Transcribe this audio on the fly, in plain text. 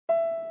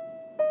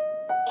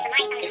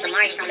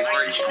What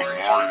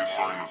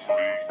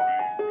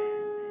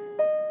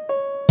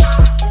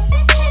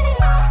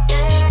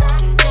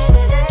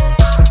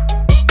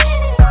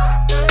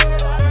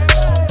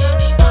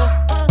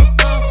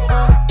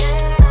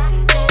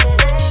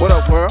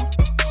up, world?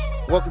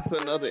 Welcome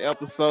to another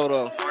episode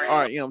of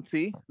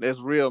RMT. That's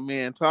Real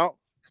Men Talk.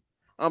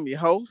 I'm your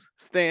host,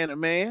 Stan the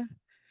Man.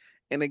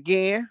 And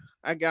again,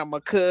 I got my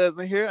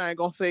cousin here. I ain't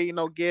gonna say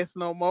guest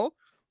no more.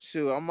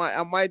 Sure,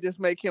 I might just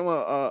make him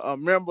a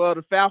member of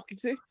the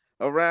faculty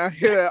around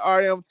here at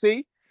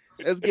RMT.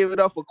 Let's give it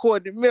up for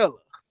Courtney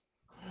Miller.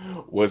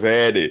 What's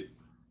added?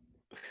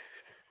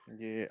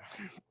 Yeah.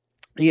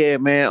 Yeah,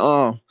 man.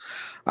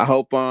 I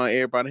hope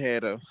everybody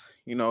had a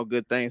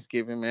good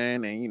Thanksgiving,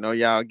 man, and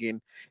y'all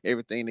getting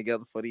everything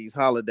together for these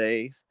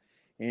holidays.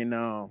 And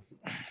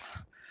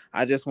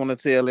I just want to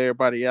tell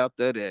everybody out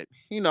there that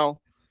you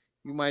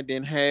might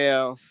didn't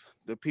have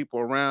the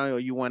people around you, or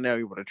you weren't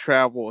able to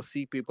travel or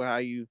see people how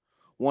you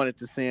wanted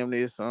to see them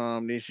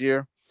this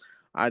year.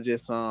 I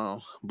just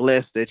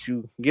blessed that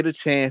you get a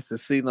chance to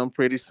see them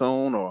pretty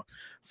soon, or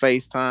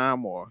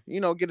FaceTime, or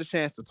get a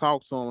chance to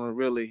talk to them and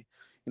really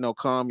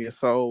calm your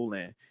soul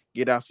and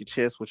get off your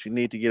chest what you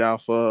need to get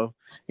off of.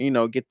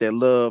 Get that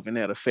love and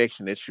that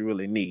affection that you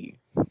really need.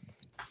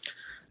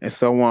 And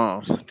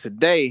so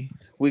today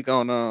we're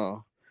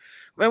gonna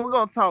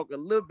talk a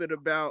little bit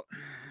about,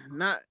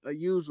 not a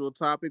usual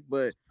topic,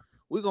 but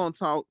we're gonna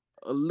talk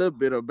a little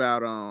bit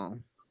about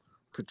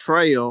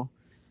portrayal,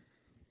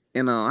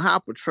 and how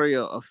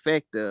portrayal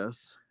affect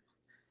us,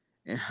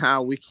 and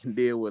how we can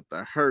deal with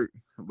the hurt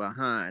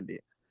behind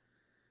it.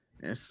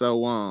 And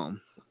so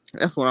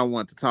that's what I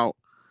want to talk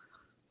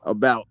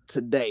about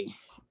today.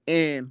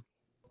 And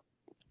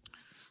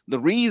the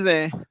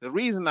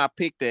reason I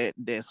picked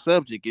that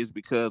subject is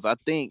because I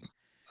think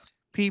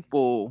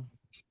people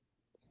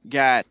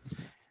got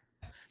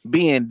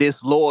being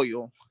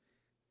disloyal,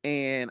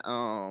 and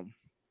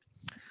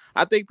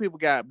I think people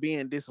got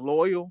being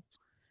disloyal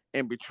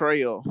and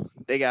betrayal,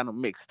 they got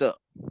them mixed up.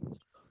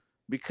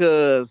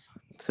 Because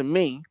to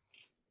me,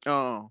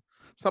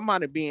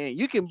 somebody being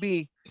you can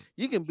be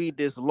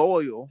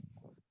disloyal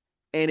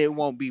and it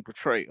won't be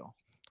betrayal.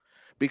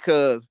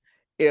 Because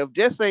if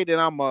just say if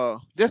I'm a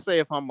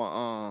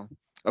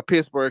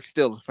Pittsburgh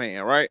Steelers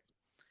fan, right?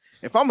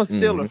 If I'm a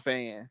Steelers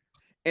fan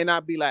and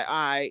I be like, all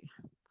right,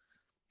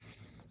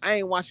 I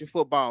ain't watching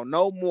football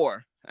no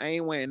more. I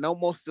ain't wearing no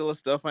more Steelers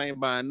stuff. I ain't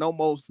buying no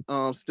more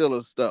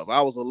Steelers stuff.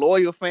 I was a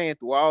loyal fan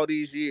through all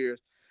these years.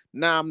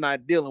 Now I'm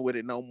not dealing with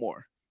it no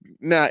more.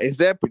 Now, is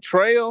that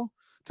betrayal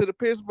to the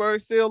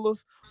Pittsburgh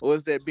Steelers, or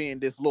is that being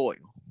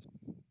disloyal?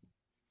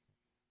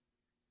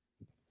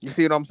 You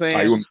see what I'm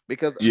saying?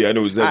 Because Yeah, I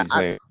know I exactly what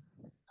I,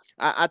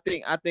 you're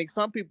saying. I think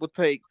some people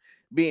take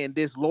being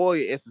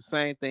disloyal as the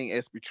same thing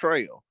as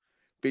betrayal.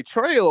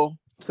 Betrayal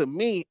to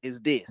me is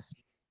this.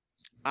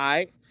 All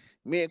right,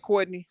 me and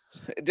Courtney,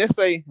 just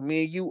say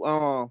me and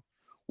you,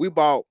 we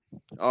bought an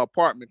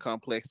apartment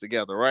complex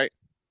together, right?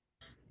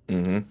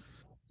 Mm-hmm.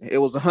 It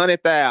was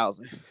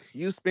 100,000.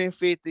 You spent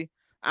 50,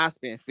 I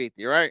spent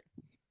 50, right?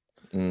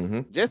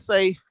 Mm-hmm. Just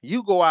say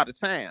you go out of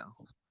town,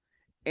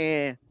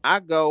 and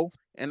I go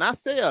and I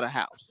sell the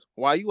house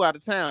while you out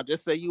of town.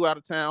 Just say you out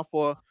of town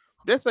for,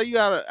 let's say you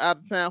out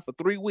of town for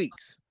 3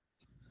 weeks.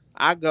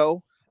 I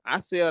go, I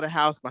sell the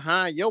house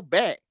behind your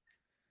back.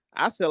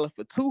 I sell it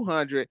for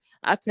 200.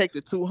 I take the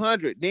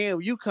 200. Then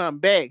when you come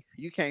back,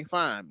 you can't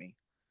find me.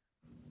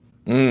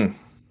 Mm.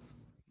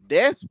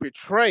 That's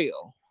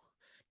betrayal.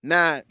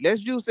 Now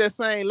let's use that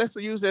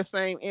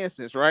same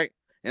instance, right?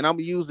 And I'm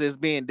gonna use this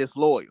being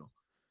disloyal.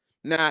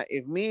 Now,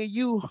 if me and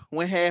you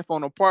went half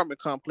on an apartment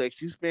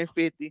complex, you spend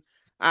 50,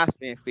 I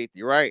spend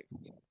 50, right?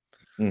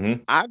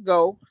 Mm-hmm. I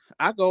go,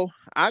 I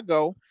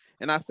go,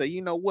 and I say,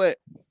 you know what?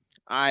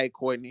 All right,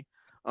 Courtney.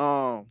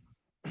 Um,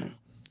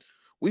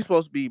 we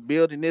supposed to be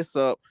building this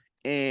up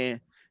and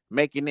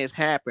making this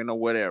happen or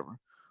whatever.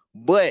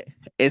 But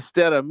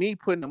instead of me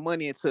putting the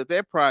money into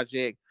that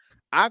project,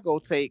 I go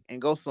take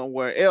and go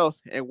somewhere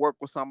else and work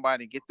with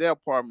somebody and get their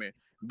apartment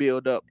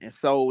built up and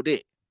sold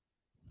it.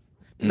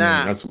 Mm.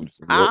 Now, That's what.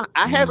 Yep.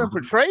 I haven't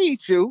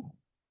portrayed you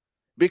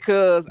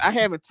because I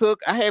haven't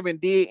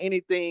did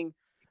anything,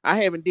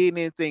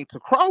 to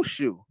cross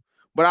you.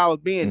 But I was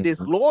being Mm-hmm.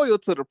 disloyal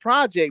to the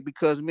project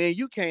because me and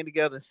you came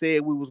together and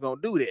said we was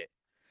gonna do that.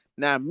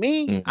 Now,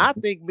 me, I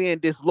Mm-hmm. think being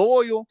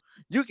disloyal,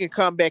 you can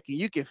come back and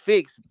you can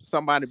fix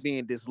somebody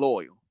being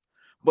disloyal.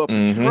 But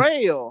Mm-hmm.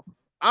 betrayal,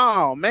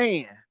 oh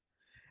man.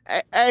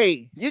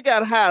 Hey, you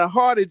gotta have the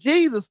heart of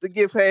Jesus to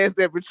get past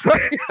that betrayal.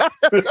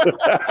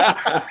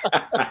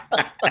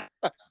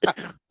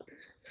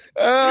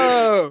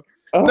 Oh,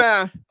 Oh,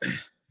 now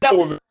that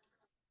woman.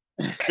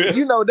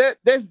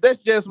 that's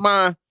just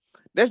my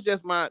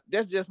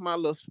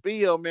little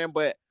spiel, man.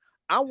 But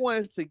I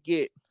wanted to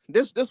get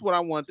this what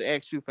I wanted to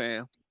ask you,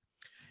 fam,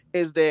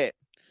 is that,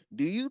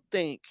 do you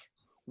think,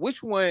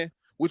 which one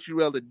would you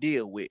rather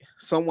deal with?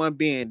 Someone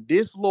being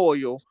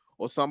disloyal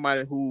or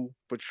somebody who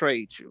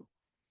betrayed you?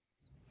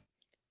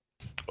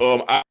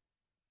 I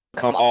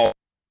come off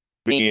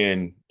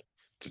being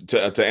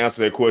to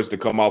answer that question,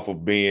 to come off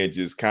of being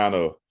just kind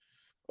of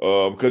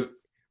because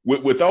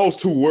with those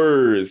two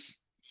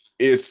words,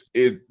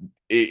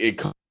 it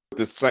comes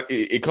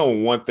it comes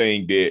with one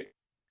thing that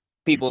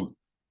People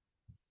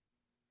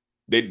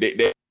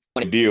they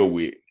want to deal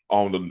with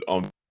on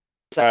the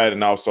side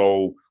and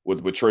also with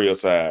the betrayal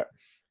side,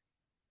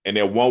 and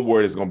that one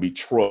word is gonna be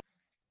trust.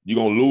 You're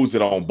gonna lose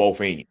it on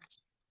both ends.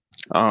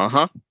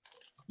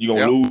 You're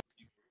gonna lose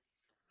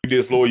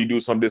disloyal. You do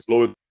something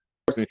disloyal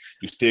person,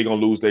 you're still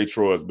gonna lose their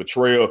trust.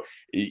 Betrayal,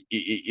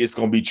 it's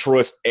gonna be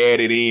trust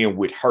added in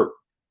with hurt.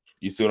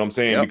 You see what I'm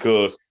saying?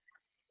 Because,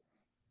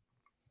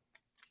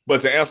 but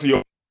to answer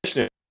your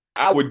question,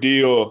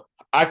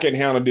 I can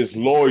handle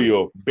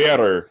disloyal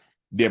better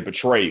than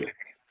betrayal.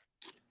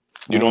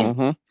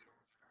 You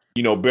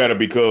know, better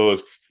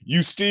because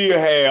you still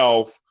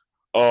have,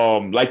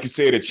 like you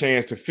said, a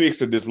chance to fix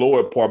the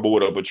disloyal part, but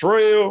with a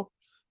betrayal,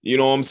 you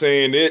know what I'm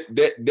saying?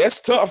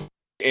 That's tough,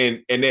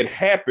 and that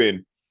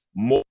happened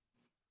more.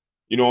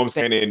 You know what I'm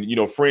saying? And you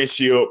know,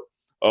 friendship,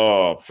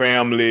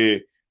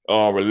 family,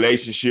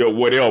 relationship,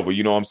 whatever.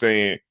 You know what I'm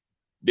saying?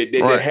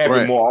 That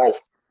happen more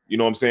often. You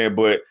know what I'm saying?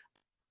 But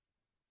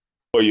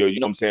you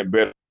know what I'm saying?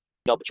 Better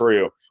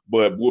betrayal.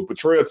 But with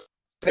betrayal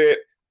said,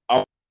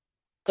 I'm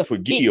to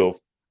forgive.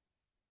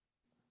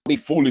 Be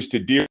foolish to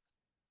deal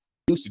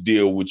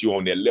with you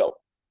on that level.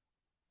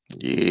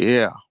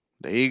 Yeah,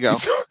 there you go.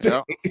 It's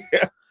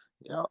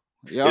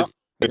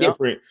a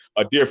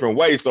different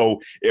way. So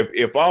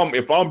if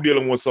I'm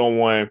dealing with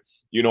someone,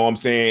 you know what I'm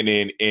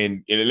saying,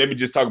 and let me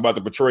just talk about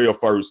the betrayal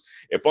first.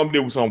 If I'm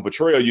dealing with some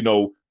betrayal, you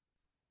know,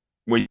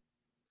 when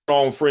you're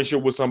on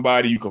friendship with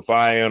somebody, you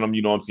confide in them,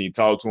 you know what I'm saying,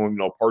 talk to them, you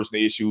know,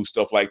 personal issues,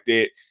 stuff like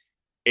that,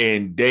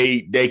 and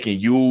they can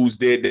use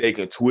that, they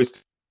can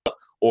twist it,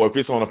 or if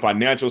it's on a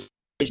financial,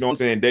 you know what I'm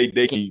saying,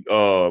 they can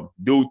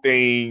do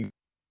things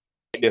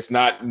that's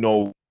not, you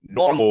know,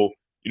 normal,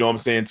 you know what I'm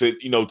saying, to,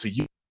 you know, to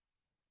you,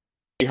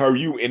 hurt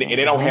you, and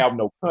they don't have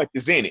no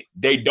conscience in it.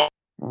 They don't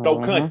no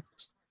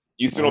conscience.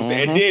 You see what I'm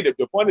saying? And then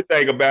the funny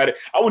thing about it,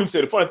 I wouldn't even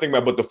say the funny thing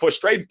about it, but the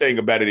frustrating thing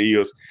about it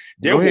is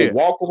they will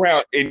walk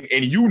around and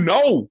you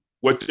know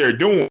what they're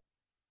doing.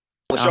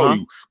 I'll show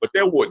you, but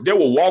they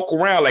will walk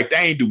around like they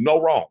ain't do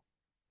no wrong.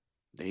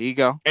 There you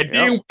go. And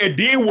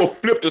then we'll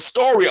flip the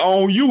story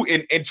on you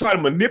and try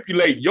to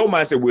manipulate your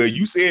mindset. Well,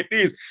 you said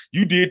this,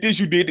 you did this,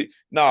 you did it.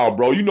 Nah,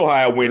 bro, you know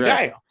how it went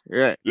down.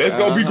 Right. Let's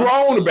go be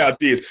grown about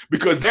this,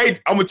 because I'm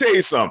gonna tell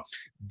you something.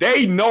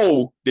 They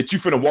know that you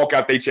finna walk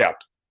out their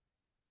chapter.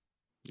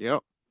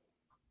 Yep.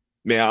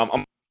 Now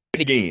I'm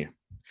again.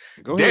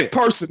 Go that ahead.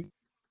 person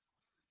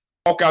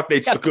walk out their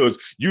chapter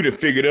because you done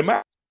figured them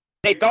out.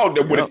 They thought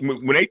that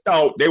when they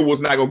thought they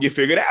was not gonna get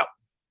figured out.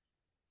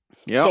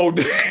 Yeah. So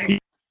they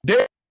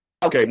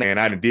okay, man,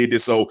 I done did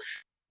this. So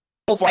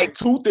fight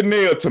tooth and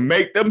nail to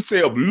make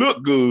themselves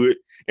look good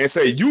and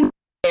say you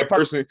that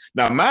person.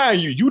 Now,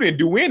 mind you, you didn't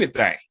do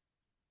anything.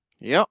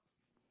 Yep.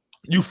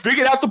 You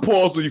figured out the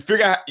puzzle. You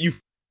figured out you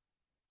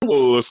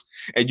was,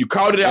 and you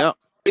called it out.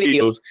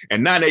 Videos,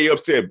 and now they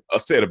upset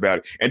about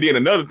it. And then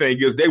another thing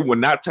is they will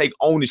not take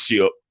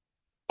ownership,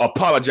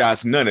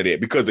 apologize, none of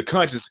that, because the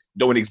conscience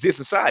don't exist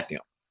inside them.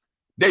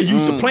 They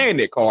used to playing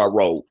that card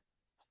role.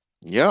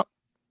 Yep.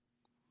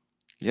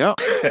 Yeah,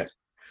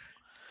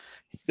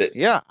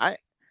 I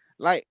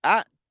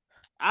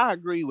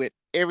agree with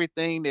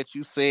everything that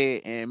you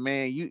said, and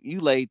man, you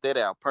laid that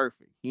out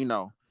perfect. You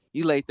know,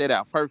 you laid that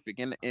out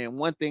perfect. And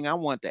one thing I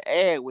want to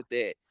add with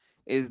that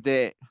is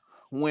that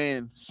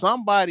when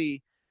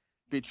somebody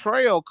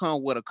betrayal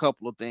come with a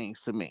couple of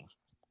things to me.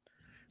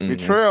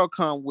 Betrayal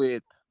come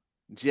with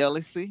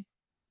jealousy.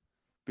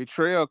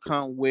 Betrayal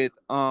come with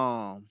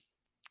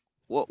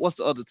what's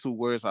the other two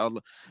words?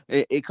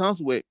 It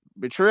comes with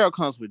betrayal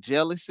comes with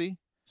jealousy.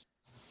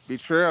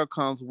 Betrayal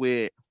comes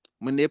with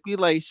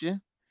manipulation.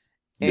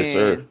 Yes,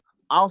 sir.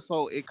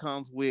 Also, it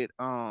comes with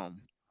the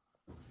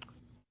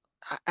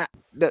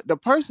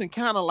person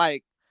kind of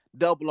like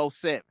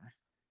 007.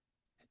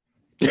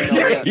 You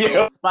know,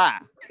 they're a spy.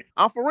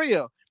 I'm for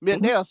real.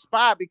 They're a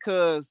spy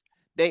because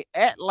they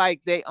act like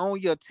they own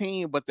your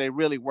team, but they're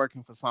really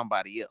working for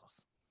somebody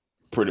else.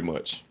 Pretty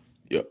much.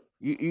 Yep.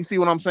 You see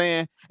what I'm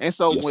saying? And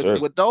so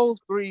with those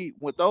three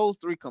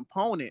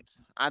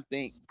components, I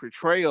think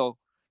betrayal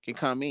can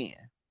come in.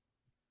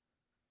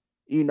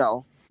 You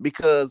know,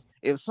 because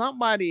if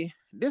somebody,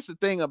 this is the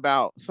thing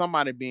about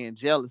somebody being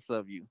jealous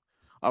of you.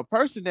 A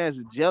person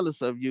that's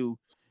jealous of you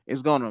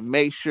is going to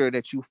make sure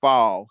that you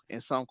fall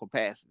in some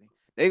capacity.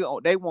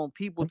 They want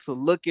people to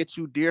look at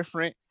you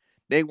different.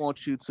 They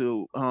want you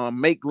to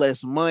make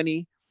less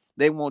money.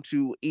 They want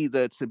you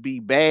either to be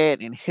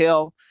bad in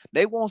health.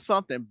 They want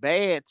something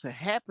bad to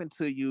happen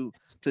to you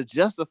to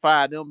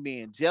justify them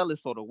being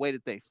jealous or the way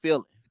that they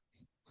feel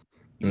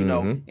it. You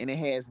know, and it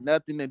has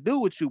nothing to do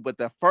with you. But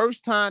the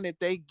first time that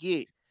they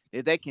get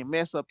that they can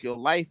mess up your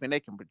life and they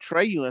can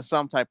betray you in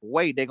some type of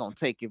way, they're going to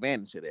take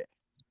advantage of that.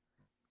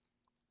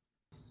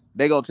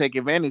 They're going to take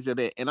advantage of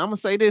that. And I'm going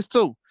to say this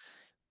too.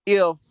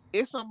 If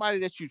it's somebody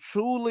that you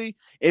truly,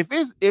 if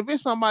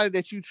it's somebody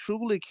that you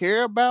truly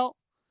care about,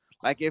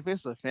 Like if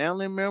it's a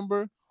family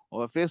member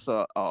or if it's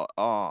a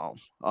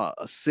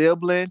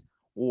sibling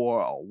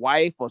or a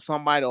wife or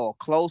somebody or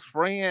a close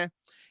friend,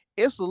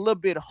 it's a little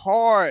bit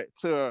hard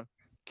to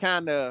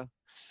kind of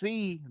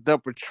see the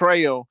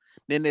betrayal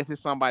than if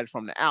it's somebody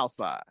from the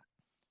outside.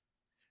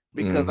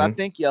 Because I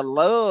think your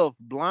love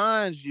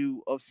blinds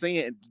you of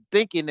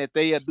thinking that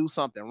they'll do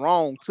something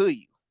wrong to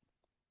you.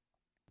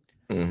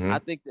 I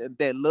think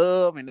that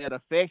love and that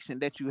affection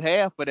that you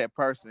have for that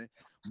person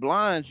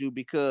blinds you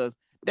because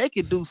they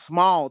can do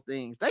small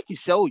things. They can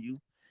show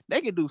you.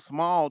 They can do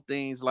small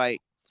things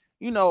like,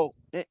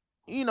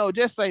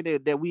 just say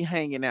that we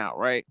hanging out,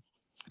 right?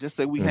 Just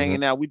say we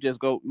hanging out. We just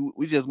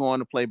going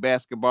to play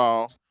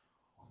basketball,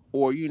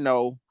 or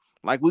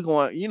like we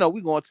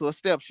going to a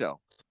step show,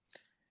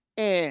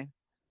 and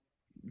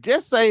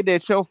just say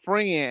that your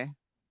friend,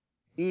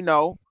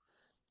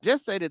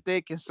 just say that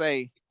they can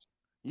say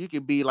you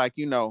can be like,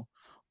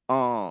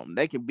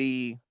 they can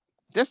be,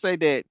 just say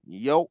that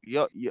your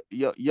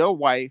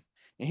wife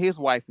and his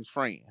wife is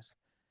friends.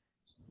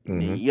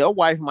 Your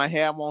wife might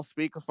have him on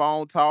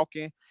speakerphone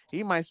talking.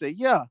 He might say,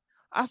 "Yeah,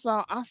 I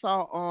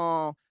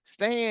saw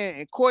Stan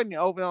and Courtney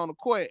over on the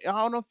court.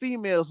 All the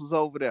females was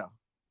over there."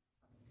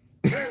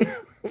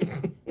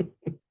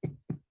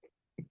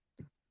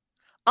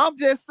 I'm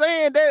just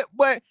saying that,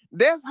 but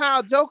that's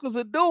how jokers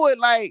will do it.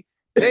 Like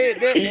they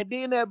and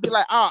then they'll be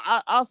like, "Oh,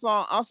 I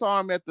saw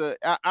him at the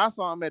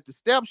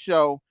step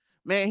show.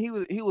 Man, he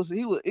was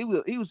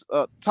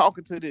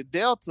talking to the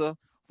Delta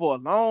for a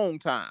long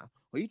time.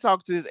 Well, he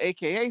talked to his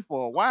AKA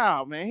for a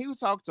while, man. He was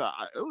talking to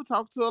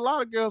a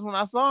lot of girls when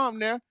I saw him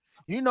there.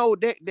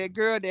 That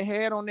girl that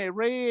had on that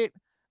red,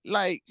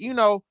 like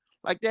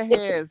like that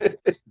has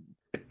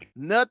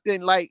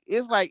nothing. Like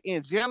it's like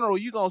in general,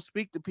 you gonna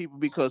speak to people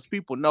because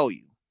people know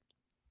you.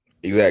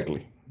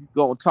 Exactly. You're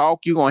gonna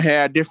talk, you're gonna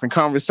have different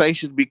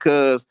conversations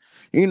because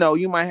you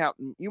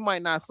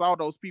might not saw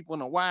those people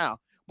in a while.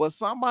 But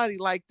somebody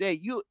like that,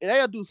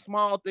 they'll do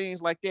small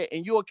things like that,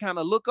 and you'll kind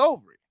of look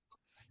over it.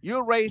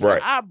 You'll raise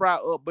your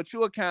eyebrow up, but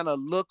you'll kind of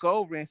look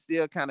over and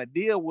still kind of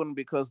deal with them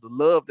because the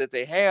love that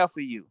they have for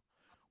you.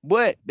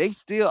 But they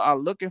still are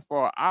looking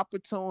for an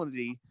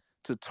opportunity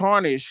to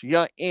tarnish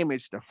your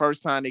image the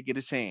first time they get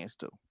a chance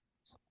to.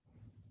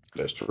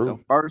 That's true. The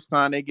first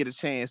time they get a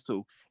chance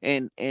to,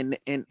 and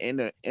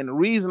the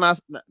reason I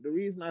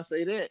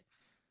say that,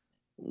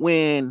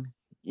 when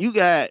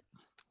Judas,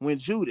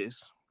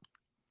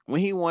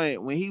 when he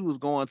was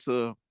going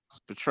to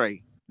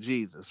betray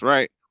Jesus,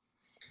 right?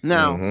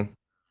 Now,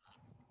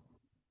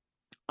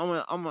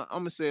 I'm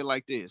gonna say it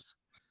like this: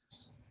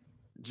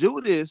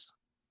 Judas,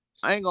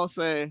 I ain't gonna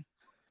say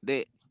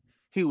that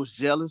he was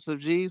jealous of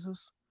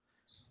Jesus,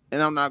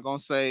 and I'm not gonna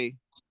say.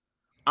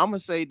 I'm gonna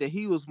say that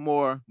he was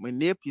more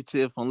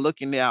manipulative on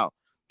looking out,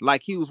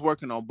 like he was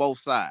working on both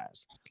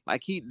sides.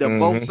 Like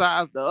both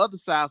sides, the other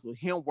sides were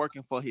him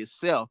working for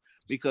himself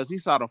because he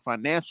saw the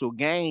financial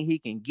gain he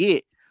can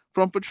get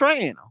from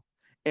portraying them.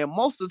 And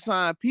most of the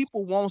time,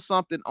 people want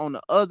something on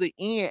the other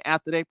end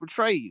after they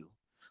portray you.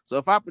 So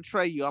if I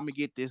portray you, I'm gonna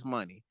get this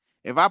money.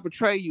 If I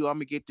portray you, I'm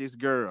gonna get this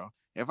girl.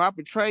 If I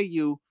portray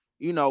you,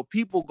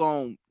 people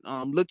gonna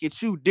look at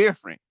you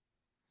different.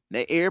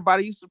 Now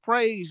everybody used to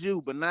praise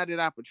you, but now that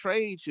I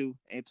portrayed you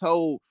and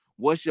told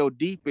what's your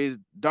deepest,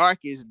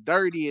 darkest,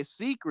 dirtiest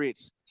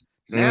secrets,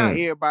 now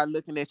everybody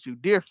looking at you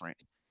different.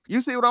 You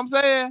see what I'm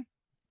saying?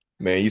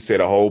 Man, you said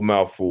a whole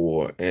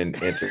mouthful, and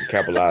to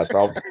capitalize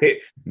off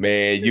it,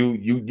 man,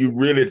 you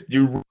really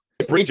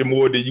preaching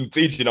more than you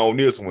teaching on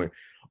this one.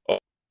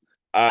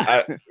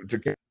 Here's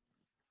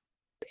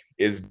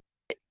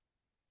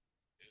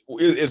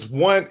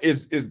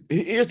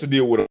to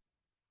deal with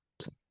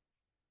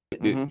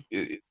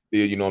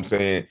you know what I'm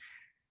saying?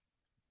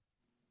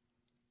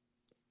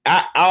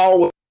 I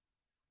always,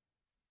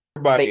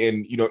 everybody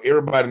in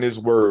this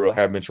world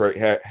have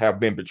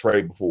been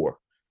betrayed before.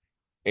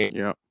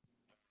 And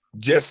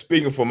just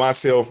speaking for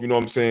myself, you know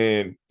what I'm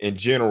saying, in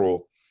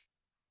general,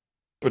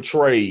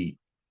 betrayed,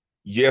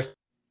 yes,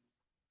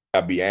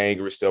 I'd be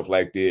angry, stuff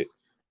like that.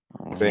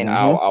 Then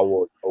I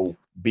will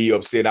be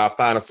upset. I'll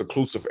find a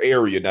seclusive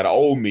area that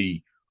owe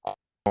me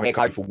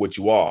for what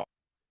you are.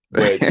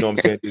 But you know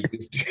what I'm saying?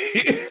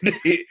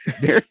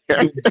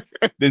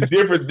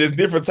 There's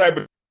different type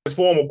of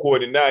formal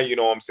courting now, you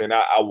know what I'm saying?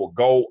 I will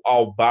go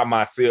all by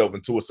myself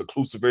into a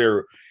seclusive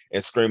area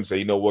and scream and say,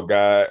 you know what,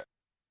 God,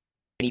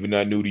 even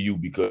nothing new to you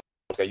because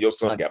I'm saying your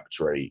son got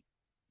betrayed.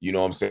 You know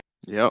what I'm saying?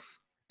 Yep.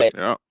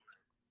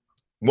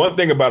 One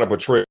thing about a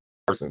betrayed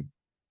person,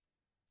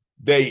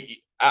 I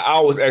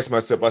always ask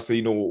myself, I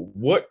say,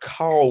 what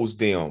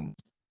caused them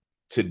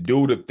to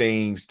do the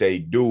things they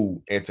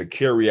do and to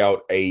carry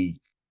out a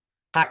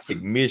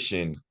toxic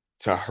mission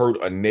to hurt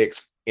a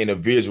next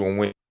individual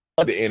when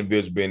the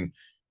individual been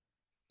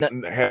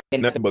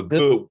nothing but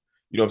good,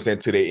 you know what I'm saying,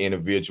 to the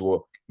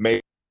individual,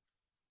 made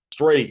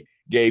straight,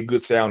 gave good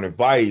sound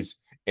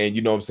advice, and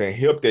you know what I'm saying,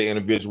 helped that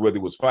individual, whether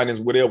it was finance,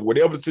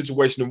 whatever the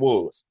situation it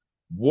was.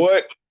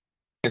 What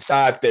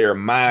inside their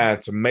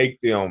mind to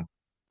make them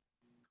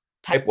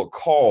type of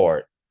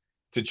card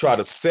to try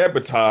to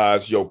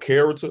sabotage your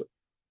character,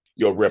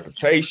 your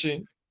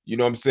reputation, you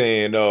know what I'm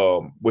saying,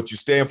 what you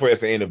stand for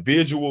as an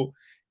individual,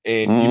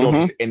 and you know what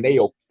I'm saying, and they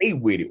okay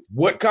with it.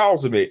 What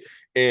causing it?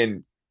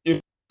 And you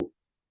know,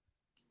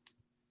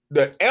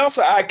 the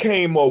answer I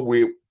came up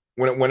with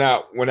when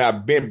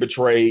I've been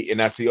betrayed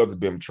and I see others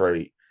been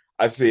betrayed,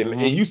 I said,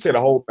 and you said a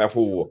whole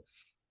mouthful,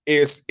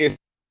 it's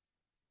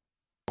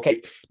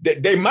okay.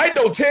 They might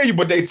don't tell you,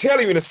 but they tell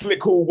you in a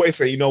slick, cool way.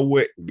 Say, you know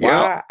what?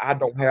 Why I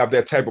don't have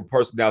that type of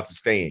personality to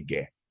stand,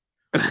 Gap.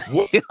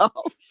 What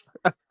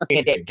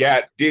that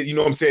got? You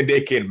know what I'm saying?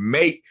 They can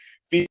make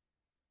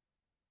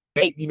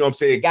you know what I'm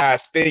saying,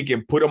 guys think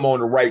and put them on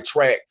the right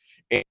track.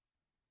 And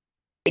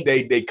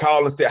they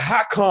call and say,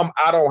 how come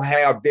I don't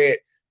have that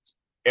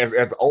as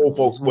the old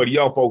folks, but the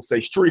young folks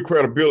say street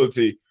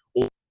credibility,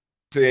 or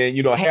saying,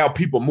 you know, how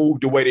people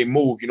move the way they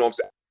move, you know what I'm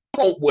saying?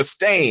 I want what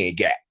Stan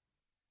got.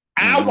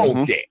 I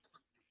want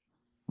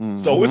that.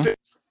 So it's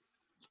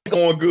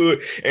going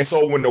good. And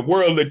so when the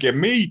world look at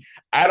me,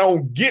 I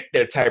don't get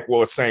that type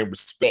of same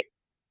respect.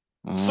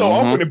 So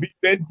I'm going to be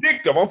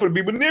vindictive. I'm going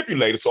to be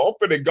manipulated. So I'm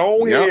going to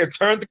go ahead and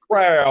turn the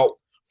crowd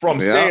from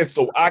Stan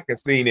so I can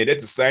see it.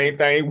 That's the same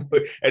thing.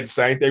 That's the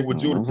same thing with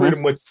Judah. Pretty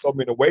much so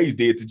many ways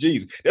did to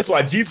Jesus. That's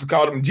why Jesus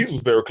called him. Jesus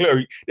was very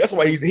clear. That's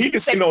why he didn't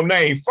say no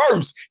name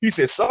first. He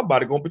said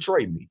somebody going to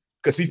betray me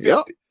because he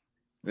felt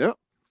it.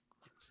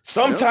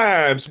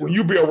 Sometimes when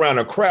you be around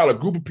a crowd, a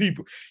group of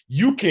people,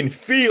 you can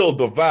feel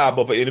the vibe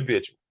of an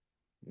individual.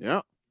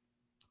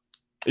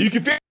 You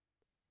can feel.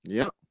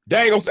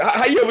 Dang,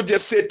 how you ever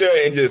just sit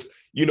there and just,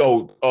 you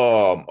know,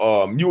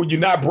 you're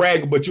not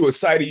bragging, but you're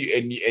excited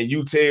and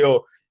you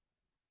tell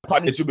a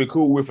partner that you've been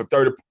cool with for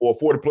 30 or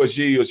 40 plus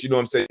years, you know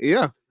what I'm saying?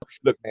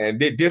 Look, man,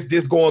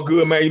 this going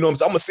good, man. You know what I'm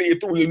saying? I'm gonna see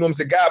it through. You know what I'm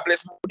saying? God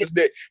bless me, this,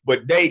 that.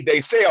 But they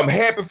say I'm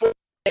happy for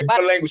their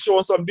body language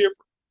showing something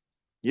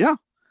different.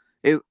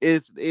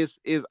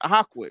 It's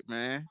awkward,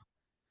 man.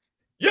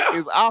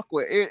 It's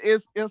awkward.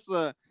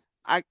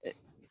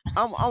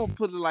 I'm gonna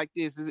put it like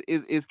this.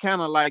 It's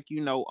kind of like,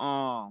 you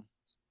know,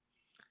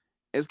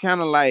 it's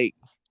kind of like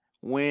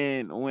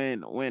when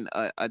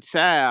a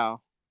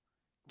child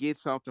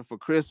gets something for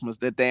Christmas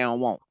that they don't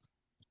want.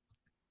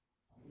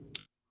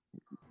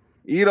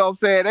 You know what I'm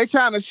saying? They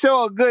trying to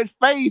show a good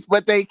face,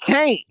 but they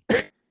can't.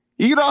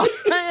 You know what I'm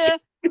saying?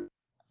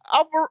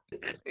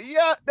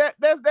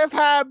 That's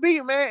how it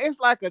be, man. It's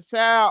like a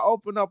child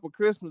open up a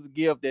Christmas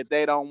gift that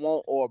they don't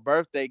want, or a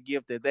birthday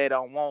gift that they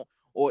don't want,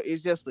 or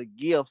it's just a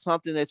gift,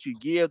 something that you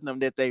give them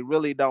that they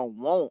really don't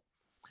want.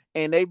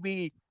 And they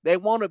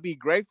want to be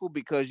grateful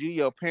because you're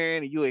your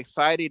parent and you're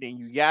excited and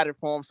you got it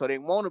for them. So they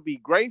want to be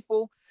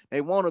grateful. They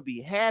want to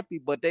be happy,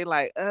 but they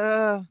like,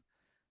 I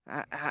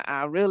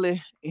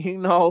really, you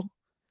know,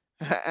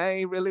 I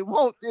ain't really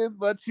want this,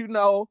 but you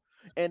know,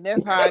 and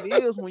that's how it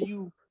is when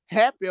you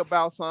happy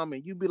about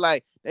something. You be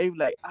like, they be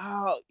like,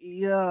 oh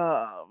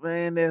yeah,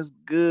 man, that's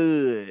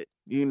good,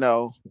 you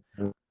know.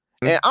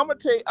 And I'm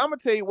gonna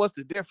tell you what's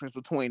the difference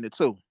between the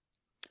two.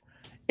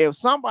 If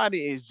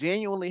somebody is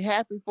genuinely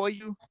happy for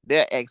you,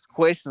 they'll ask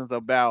questions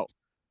about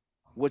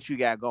what you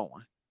got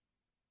going.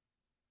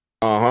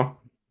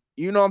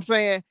 You know what I'm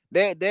saying?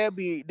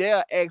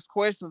 They'll ask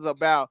questions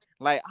about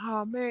like,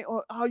 oh man,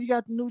 oh you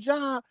got the new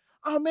job.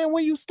 Oh man,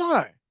 when you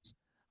start?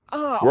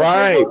 Oh,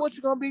 okay, well, what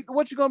you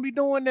gonna be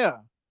doing there?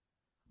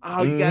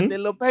 Oh, you got that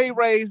little pay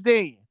raise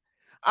then.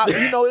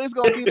 You know, it's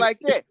gonna be like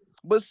that.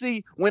 But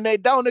see, when they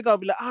don't, they're gonna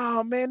be like,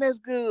 oh man, that's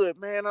good,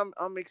 man.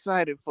 I'm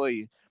excited for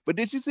you. But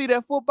did you see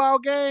that football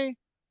game?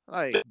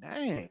 Like,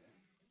 dang.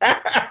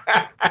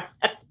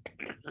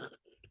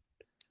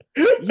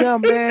 Yeah,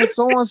 man,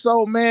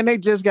 so-and-so, man, they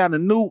got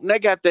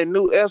that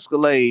new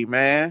Escalade,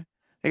 man.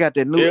 They got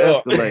that new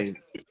Escalade.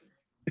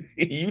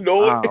 You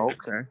know it.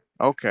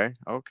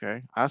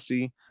 Okay. I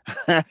see.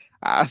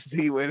 I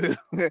see where this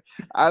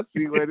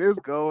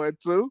going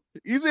to.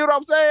 You see what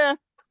I'm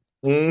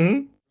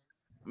saying?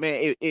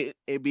 Man,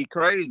 it be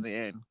crazy.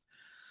 And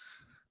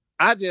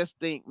I just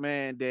think,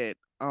 man, that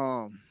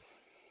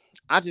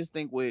I just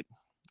think with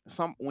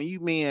when you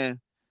mean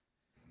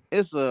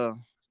it's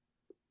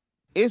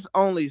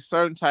only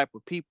certain type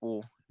of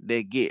people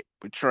that get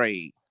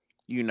betrayed,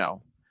 you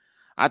know.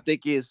 I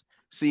think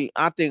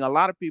a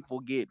lot of people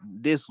get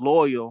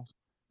disloyal,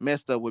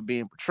 messed up with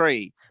being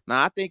betrayed.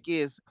 Now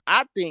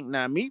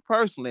now me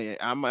personally,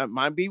 I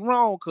might be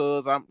wrong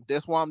because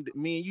that's why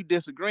me and you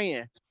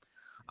disagreeing.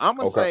 I'm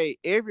gonna say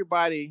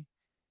everybody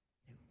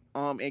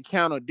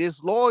encounter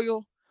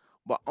disloyal,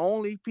 but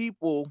only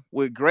people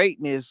with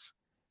greatness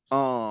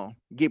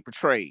get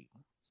betrayed.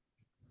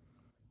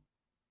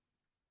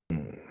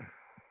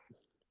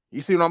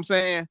 You see what I'm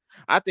saying?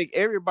 I think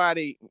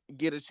everybody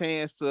get a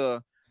chance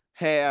to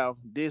have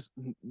this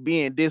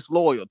being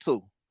disloyal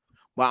too.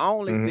 But I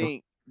only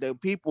think the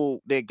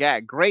people that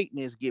got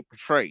greatness get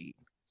betrayed.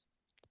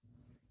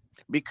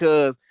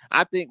 Because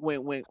I think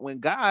when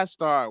God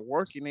started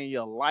working in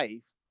your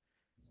life,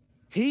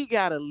 he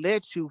gotta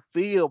let you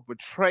feel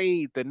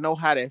betrayed to know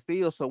how that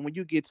feels. So when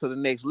you get to the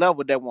next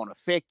level, that won't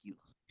affect you.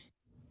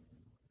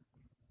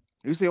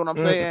 You see what I'm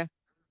saying?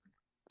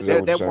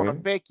 That won't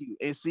affect you.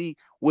 And see,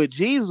 with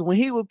Jesus, when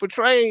he was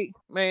betrayed,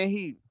 man,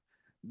 he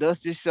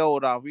dust his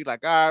shoulder off. He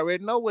like, I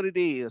already know what it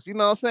is. You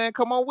know what I'm saying?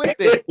 Come on with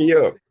it.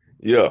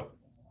 Yeah.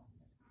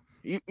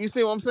 You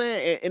see what I'm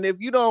saying? And if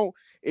you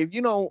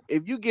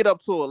get up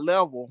to a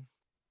level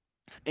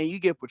and you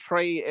get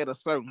portrayed at a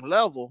certain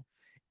level,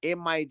 it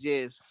might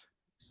just,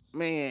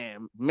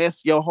 man,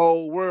 mess your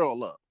whole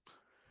world up.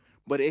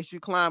 But as you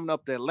climbing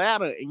up that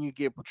ladder and you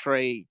get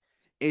portrayed,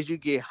 as you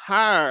get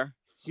higher,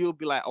 you'll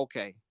be like,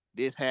 okay,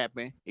 this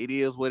happened. It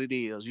is what it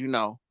is,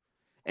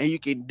 and you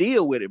can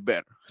deal with it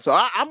better. So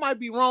I might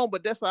be wrong,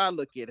 but that's how I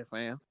look at it,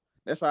 fam.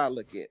 That's how I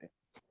look at it.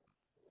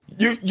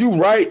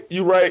 You right.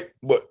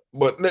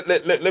 But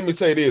let me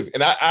say this,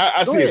 and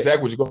I see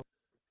exactly what you're going.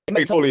 It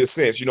makes totally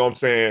sense. You know what I'm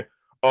saying?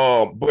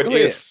 But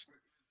it's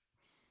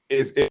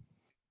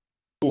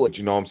what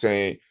you know what I'm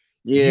saying.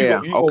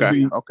 Yeah.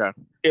 Okay.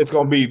 It's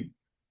gonna be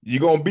you're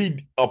gonna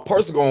be a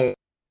person gonna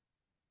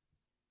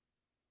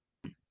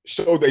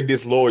show they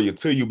disloyal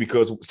to you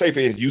because say for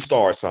instance you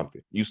start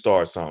something,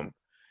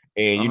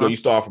 and you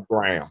start from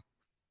ground,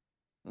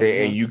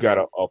 and you got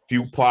a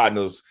few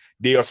partners.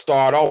 They'll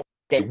start off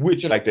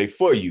with you like they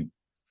for you,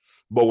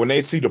 but when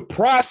they see the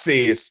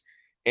process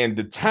and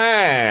the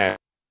time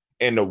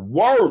and the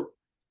work,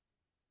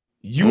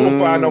 you will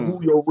find out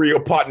who your real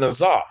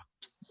partners are.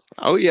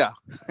 Oh yeah.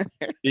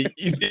 you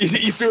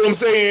see what I'm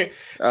saying?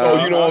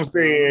 So you know what I'm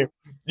saying?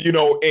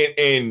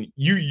 And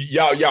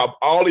y'all,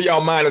 all of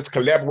y'all minds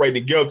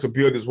collaborating together to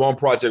build this one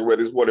project,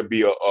 whether it's want to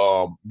be an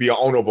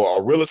owner of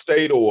a real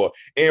estate or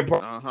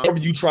whatever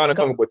you trying to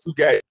come up with, you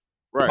got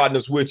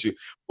partners with you.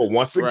 But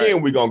once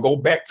again, we're gonna go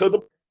back to the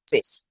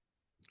process.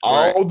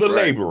 All the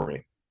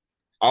laboring,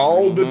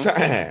 all the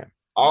time,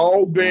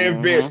 all the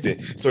investing.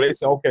 So they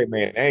say, okay,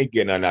 man, I ain't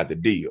getting nothing out the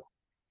deal.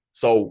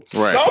 So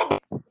somebody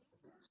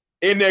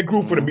in that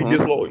group for to be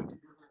disloyal.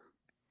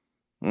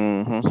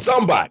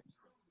 Somebody.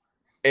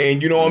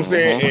 And you know what I'm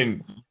saying?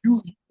 And you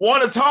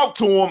want to talk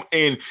to them.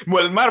 And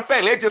well, as a matter of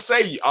fact, let's just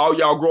say all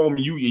y'all grown,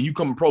 you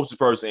come approach the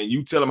person and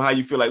you tell them how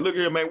you feel. Like, look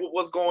here, man,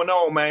 what's going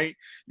on, man?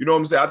 You know what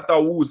I'm saying? I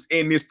thought we was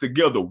in this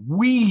together.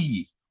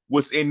 We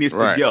was in this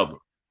together.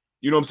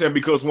 You know what I'm saying?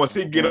 Because once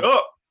it get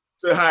up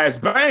to how it's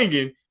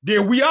banging,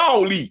 then we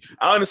all eat.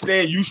 I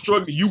understand you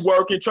struggling, you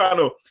working, trying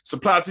to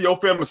supply to your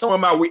family.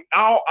 Somehow we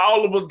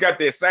all of us got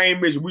that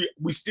same mission.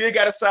 We still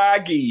got a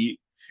side gig.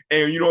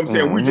 And you know what I'm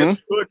saying? We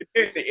just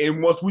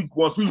and once we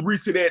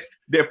reach to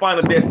that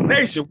final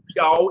destination,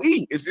 we all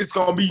eat. It's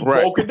gonna be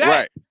broken down.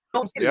 Right. You know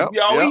what I'm saying? We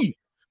all eat.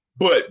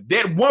 But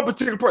that one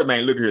particular person,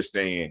 man, look here,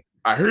 Stan.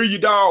 I hear you,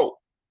 dog.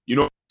 You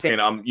know what I'm saying?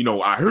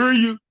 I hear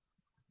you,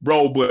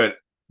 bro, but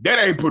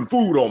that ain't putting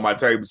food on my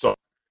table. So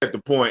at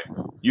the point,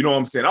 you know what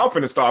I'm saying? I'm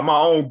finna start my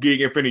own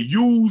gig and finna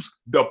use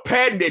the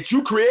patent that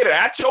you created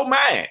out your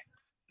mind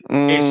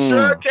and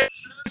share it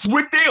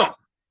with them.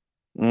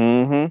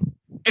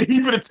 And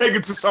he finna take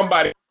it to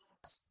somebody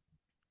else.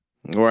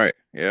 Right.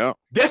 Yeah.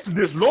 That's the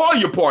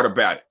disloyal part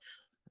about it.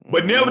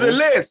 But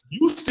nevertheless,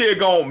 you still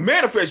gonna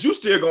manifest, you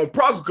still gonna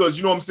prosper because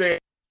you know what I'm saying?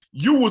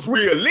 You was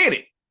real in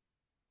it.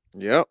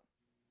 Yep.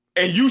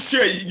 And you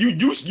share you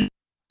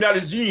now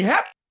that you ain't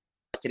happy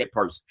to that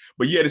person.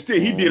 But yet still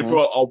he did it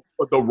for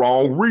the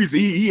wrong reason.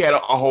 He had a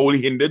whole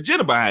hidden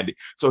agenda behind it.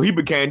 So he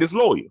became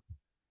disloyal.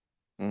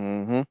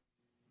 Hurts.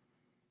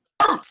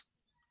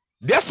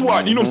 That's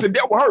why, you know what I'm saying?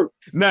 That would hurt.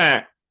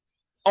 Now,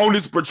 on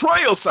this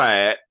betrayal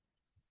side,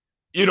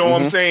 you know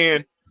what I'm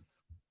saying?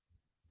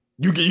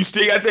 You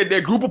still got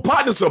that group of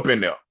partners up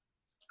in there.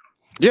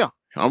 Yeah,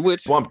 I'm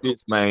with you. Bump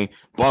this, man.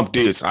 Bump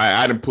this.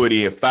 I done put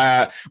in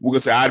we're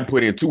gonna say I done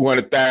put in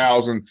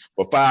 200,000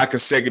 for 5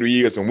 consecutive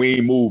years and we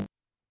ain't moved.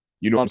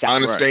 You know what I'm saying? I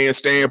understand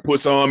Stan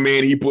put some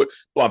in, he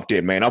bump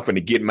that, man. I'm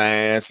finna get my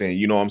ass and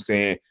you know what I'm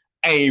saying?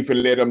 I ain't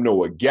finna let them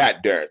know a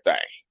goddamn thing.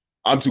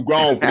 I'm too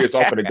grown for this.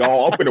 I'm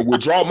finna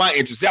withdraw my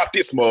interest out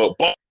this mug.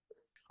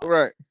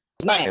 Right.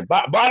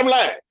 Bottom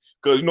line,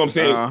 because you know what I'm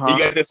saying, he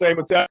got that same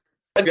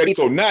mentality.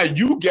 So now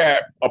you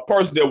got a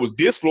person that was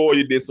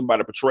disloyal, then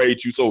somebody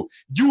betrayed you. So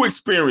you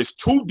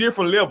experienced 2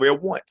 different levels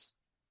at once.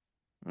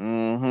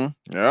 Yeah.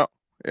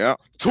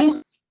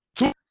 Two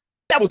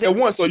that was at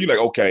once. So you're like,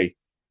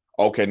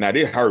 okay, now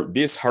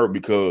this hurt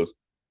because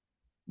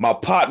my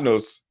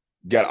partners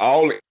got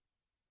all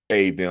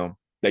gave them.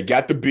 They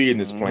got the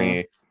business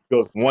plan.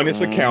 Because one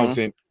is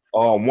accountant,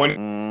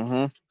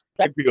 one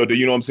builder,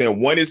 you know what I'm saying?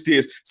 One is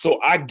this. So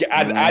I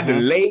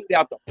laid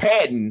out the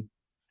patent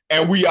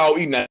and we all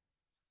eating that.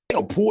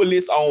 Pull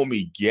this on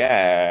me.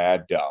 Yeah,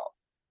 dog.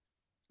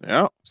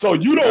 Yeah. So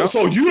you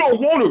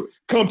don't want to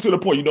come to the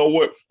point, you know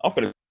what? I'm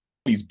finna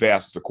these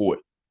bastards to court.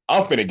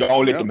 I'm finna go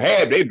and let them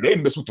have. They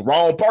mess with the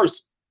wrong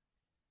person.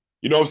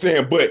 You know what I'm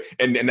saying? But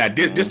and now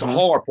this the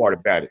hard part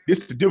about it. This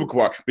is the difficult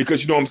part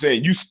because you know what I'm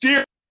saying? You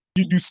still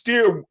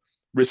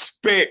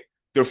respect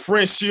the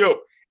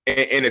friendship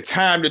and the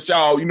time that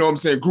y'all, you know what I'm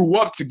saying, grew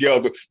up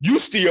together. You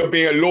still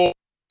being loyal,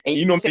 and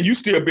you know what I'm saying? You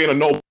still being a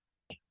noble.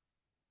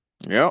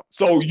 Yeah.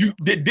 So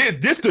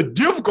this the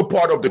difficult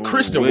part of the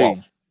Christian walk.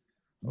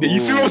 You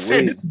see what I'm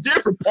saying? This is the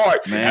different part.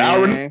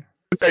 Man.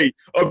 I say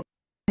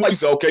You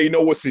say, okay, you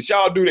know what? Since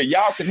y'all do that,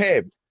 y'all can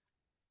have it.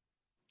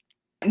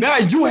 Now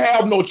you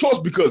have no choice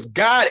because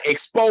God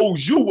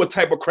exposed you what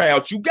type of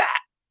crowd you got.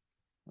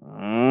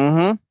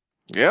 Mm-hmm.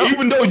 Yeah.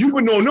 Even though you've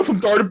been knowing them from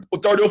 30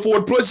 or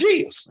 40 plus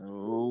years.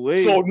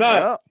 So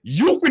now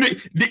you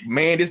finna,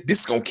 man, this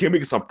is gonna kill me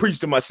because I'm preaching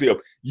to myself.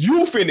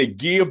 You finna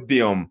give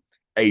them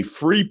a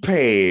free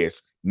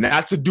pass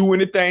not to do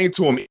anything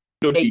to them.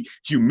 They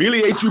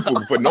humiliate you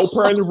for no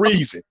apparent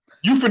reason.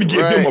 You finna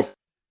give them a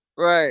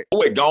right.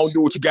 Wait, go and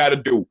do what you gotta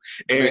do.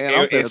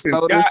 And since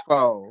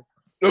God,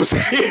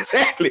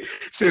 exactly.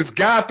 Since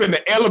God finna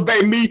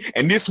elevate me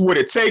and this is what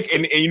it take,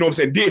 and you know what I'm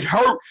saying, did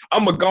hurt,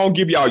 I'm gonna go and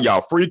give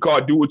y'all free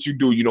card, do what you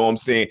do, you know what I'm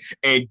saying?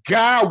 And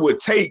God will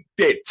take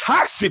that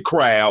toxic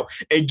crowd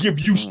and give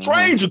you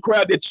stranger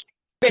crowd that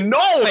you've been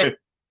knowing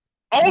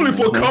only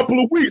for a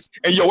couple of weeks,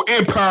 and your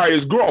empire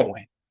is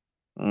growing.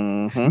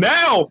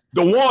 Now,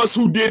 the ones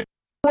who did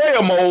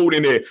prayer mode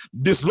and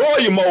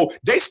disloyal mode,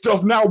 they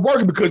stuff not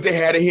working because they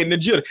had a hidden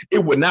agenda.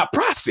 It would not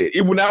process.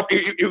 It would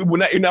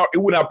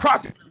not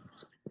profit.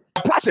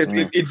 Process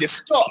it just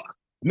stuck.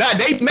 Now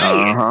they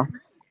mad.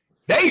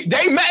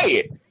 They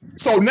mad.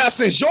 So now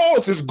since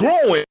yours is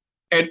growing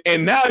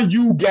and now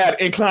you got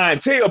in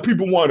clientele,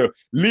 people want to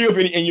live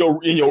in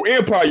your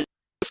empire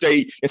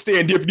state and stay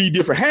in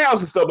different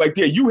houses and stuff like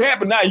that. You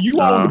happen now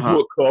you own the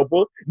book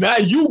cover. Now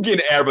you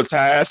getting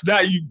advertised.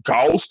 Now you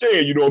call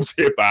stand, you know what I'm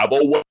saying?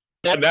 501.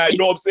 Now you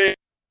know what I'm saying?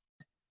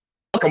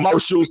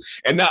 Commercials,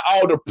 and now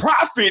all the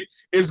profit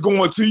is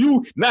going to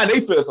you. Now they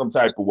feel some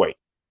type of way.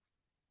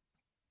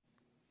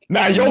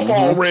 Now your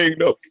phone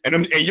ringed up,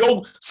 and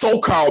your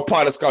so-called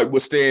partners will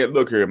stand.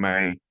 Look here,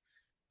 man.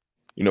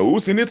 You know, we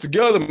was in it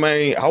together,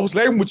 man. I was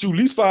living with you at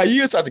least 5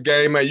 years out the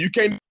game, man. You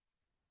can't.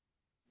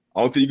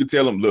 I don't think you can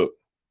tell them, look,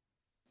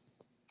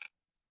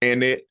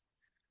 and that.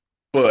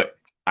 But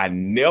I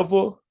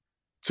never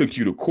took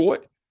you to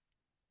court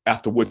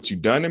after what you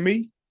done to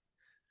me.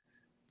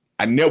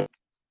 I never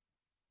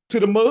to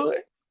the mud.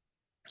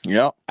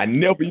 Yeah. I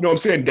never, you know what I'm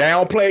saying,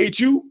 downplayed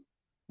you.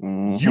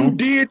 You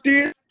did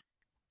this.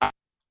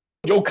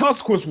 Your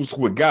consequence was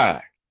with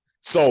God.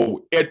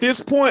 So at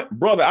this point,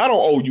 brother, I don't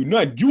owe you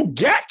nothing. You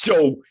got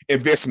your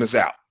investments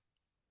out.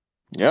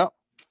 Yeah.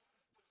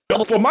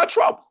 For my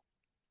trouble.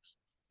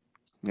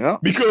 Yeah.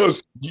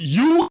 Because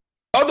you,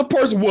 other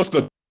person was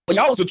the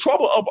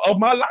trouble of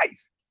my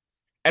life.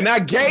 And I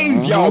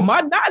gave y'all my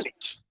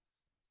knowledge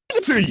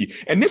to you.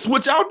 And this is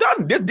what y'all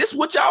done. This is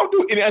what y'all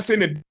do. And I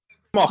said,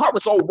 my heart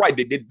was so right.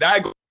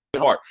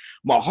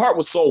 My heart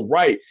was so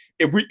right.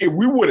 If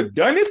we would have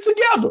done this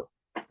together,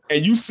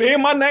 and you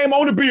saying my name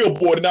on the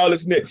billboard and all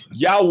this,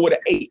 y'all would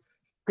have ate.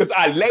 Because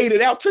I laid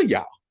it out to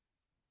y'all.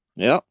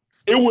 Yeah.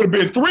 It would have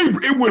been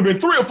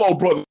three or four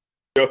brothers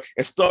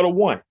instead of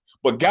one.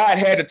 But God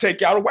had to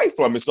take y'all away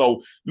from it.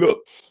 So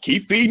look,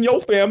 keep feeding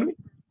your family,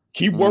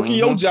 keep working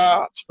your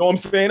jobs. You know what I'm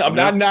saying? I'm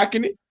not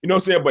knocking it. You know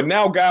what I'm saying? But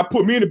now God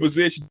put me in a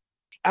position,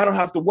 I don't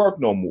have to work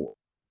no more.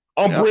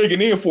 I'm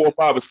bringing in 4 or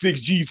 5 or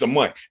 6 G's a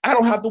month. I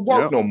don't have to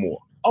work no more.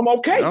 I'm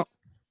okay.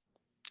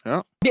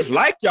 Yeah. It's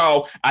like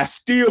y'all, I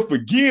still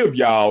forgive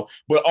y'all,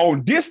 but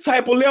on this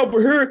type of level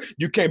here,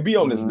 you can't be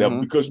on this level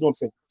because you know what I'm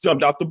saying,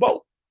 jumped off the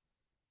boat.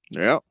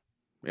 Yeah.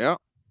 Yeah.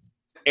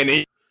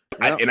 And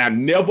I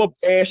never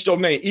bashed your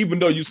name, even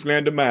though you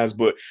slander mine,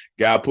 but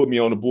God put me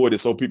on the board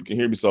so people can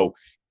hear me. So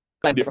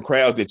different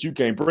crowds that you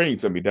can't bring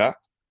to me, Doc.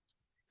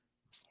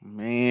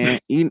 Man,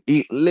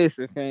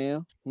 listen,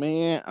 fam.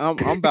 Man, I'm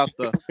about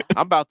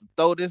to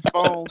throw this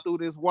phone through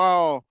this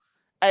wall.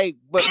 Hey,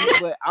 but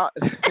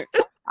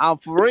I'm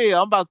for real.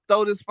 I'm about to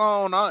throw this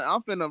phone.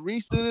 I'm finna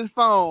reach through this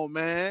phone,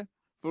 man.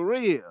 For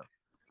real.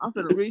 I'm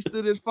finna reach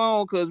through this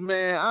phone because,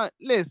 man,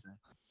 listen.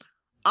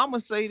 I'm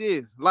gonna say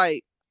this.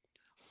 Like,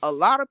 a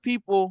lot of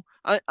people,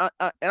 and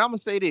I'm gonna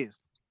say this.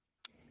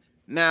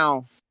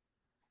 Now,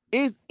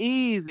 it's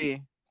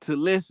easy to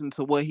listen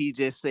to what he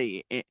just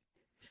said.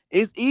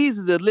 It's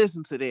easy to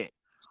listen to that.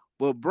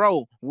 But,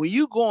 bro, when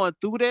you going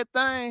through that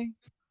thing,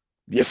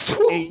 yes,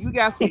 and you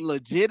got some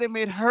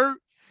legitimate hurt,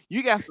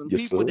 you got some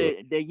people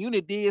that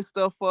you did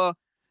stuff for,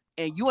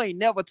 and you ain't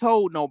never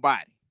told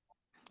nobody.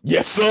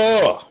 Yes,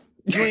 sir.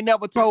 You ain't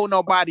never told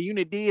nobody you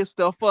did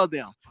stuff for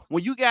them.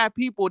 When you got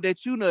people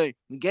that you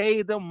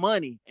gave them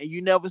money and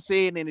you never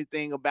said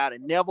anything about it,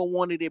 never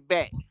wanted it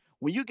back.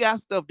 When you got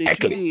stuff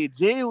that you did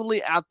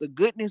genuinely out the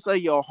goodness of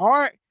your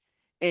heart,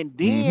 and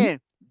then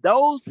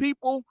those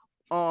people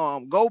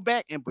go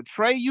back and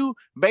betray you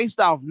based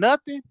off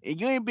nothing, and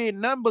you ain't been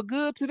nothing but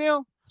good to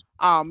them.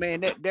 Oh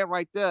man, that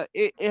right there,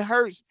 it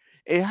hurts.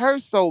 It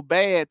hurts so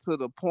bad to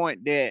the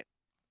point that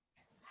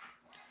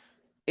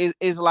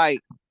it's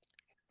like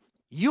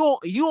you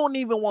don't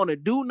even want to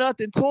do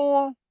nothing to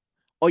them,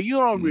 or you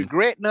don't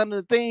regret none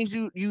of the things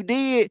you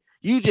did.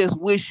 You just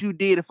wish you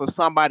did it for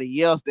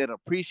somebody else that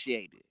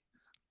appreciated it.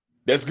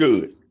 That's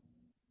good.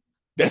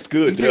 That's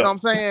good. You see what I'm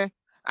saying?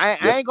 I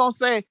ain't gonna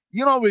say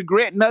you don't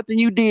regret nothing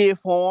you did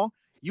for them.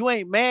 You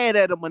ain't mad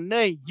at them or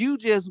nothing. You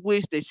just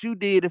wish that you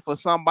did it for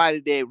somebody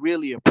that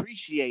really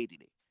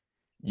appreciated it.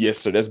 Yes,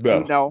 sir. That's You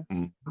better. know,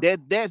 Mm.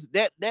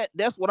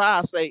 that's what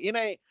I say. It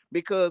ain't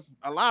because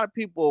a lot of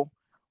people,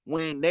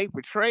 when they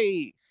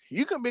betrayed,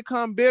 you can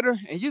become bitter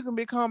and you can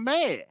become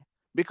mad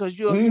because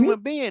you're a Mm-hmm. human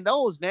being.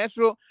 Those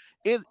natural.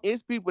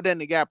 It's people that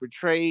they got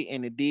betrayed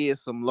and it did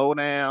some low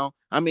down.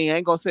 I mean, I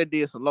ain't gonna say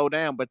did some low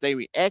down, but they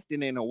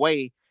reacted in a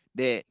way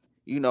that,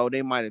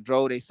 they might have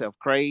drove themselves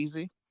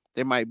crazy.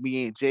 They might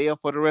be in jail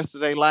for the rest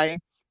of their life.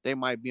 They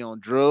might be on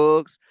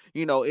drugs.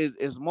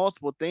 It's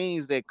multiple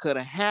things that could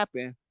have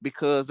happened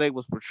because they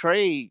was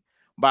portrayed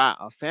by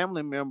a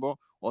family member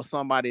or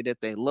somebody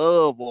that they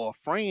love or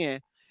a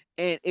friend,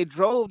 and it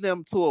drove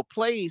them to a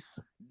place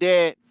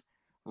that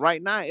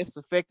right now it's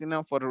affecting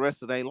them for the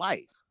rest of their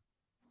life.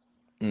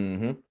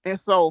 Mm-hmm. And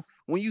so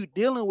when you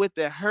dealing with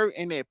that hurt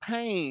and that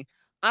pain,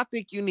 I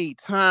think you need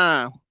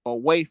time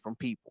away from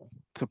people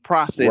to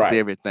process Right.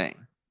 everything,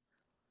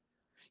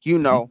 you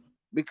know,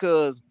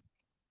 because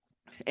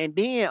and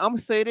then I'm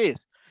gonna say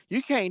this: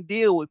 you can't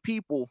deal with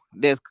people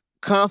that's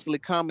constantly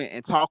coming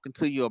and talking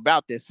to you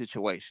about that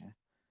situation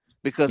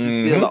because it's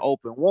still Mm-hmm. an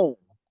open wound.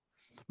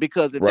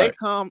 Because if they Right.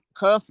 come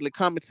constantly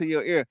coming to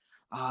your ear,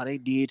 oh, they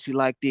did you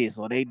like this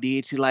or they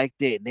did you like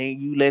that, then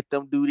you let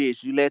them do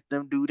this, you let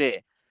them do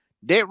that.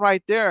 That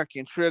right there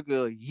can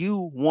trigger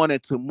you wanting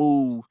to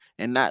move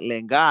and not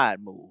letting God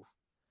move.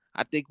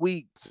 I think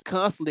we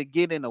constantly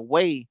get in the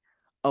way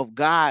of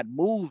God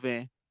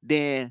moving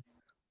than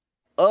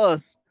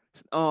us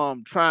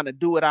trying to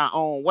do it our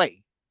own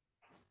way.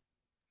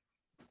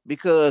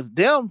 Because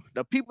the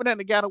people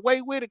that got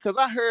away with it, because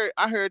I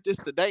heard this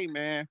today,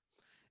 man,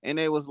 and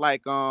it was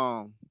like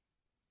I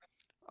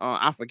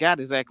forgot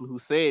exactly who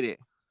said it.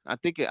 I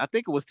think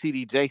it was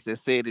TD Jakes that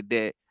said it,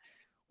 that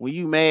when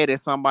you mad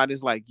at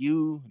somebody's like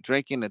you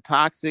drinking the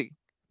toxic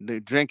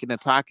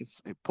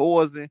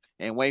poison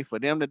and wait for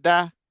them to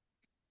die.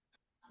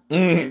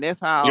 Mm-hmm. And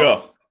that's how,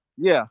 Yeah.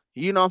 yeah,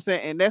 you know what I'm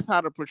saying? And that's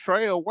how the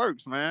portrayal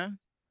works, man.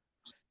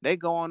 They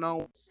going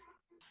on,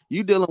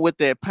 you dealing with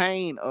that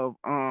pain of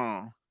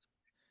uh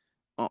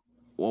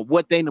or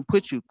what they done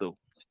put you through.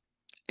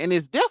 And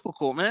it's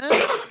difficult, man.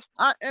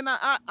 I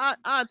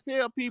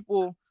tell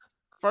people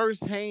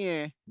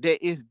firsthand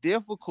that it's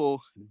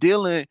difficult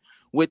dealing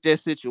with that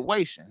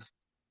situation,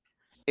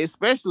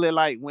 especially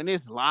like when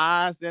it's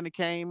lies that it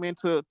came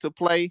into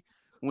play,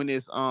 when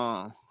it's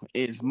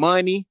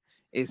money,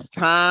 it's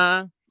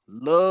time,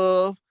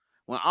 love,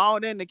 when all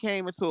that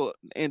came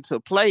into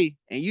play,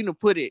 and you done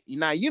put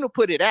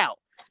it out.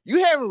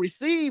 You haven't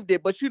received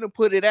it, but you done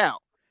put it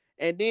out,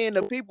 and then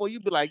the people you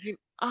be like,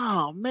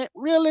 oh man,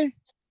 really?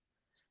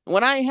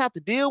 When I ain't have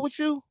to deal with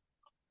you,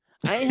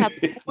 I ain't have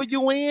to pull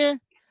you in.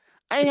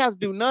 I ain't have to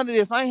do none of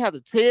this. I ain't have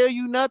to tell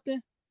you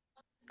nothing.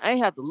 I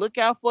ain't have to look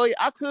out for you.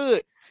 I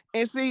could.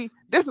 And see,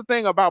 this is the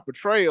thing about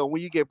betrayal.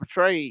 When you get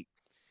betrayed,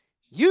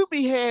 you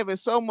be having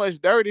so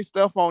much dirty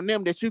stuff on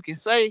them that you can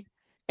say,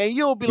 and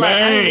you'll be like,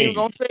 I ain't even Man.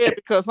 gonna say it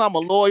because I'm a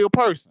loyal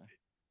person.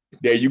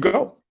 There you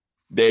go.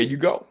 There you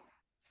go.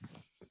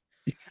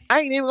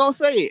 I ain't even gonna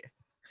say it.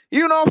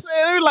 You know what I'm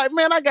saying? They're like,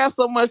 man, I got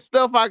so much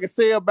stuff I can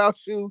say about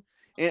you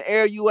and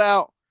air you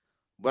out.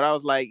 But I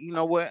was like, you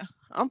know what?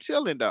 I'm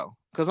chilling though,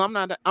 because I'm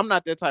not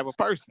that type of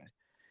person.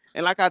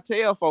 And like I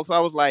tell folks, I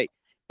was like,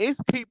 it's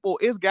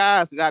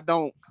guys that I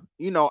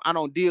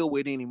don't deal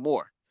with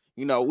anymore.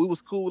 We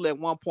was cool at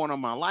one point in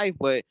my life,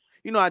 but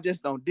I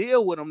just don't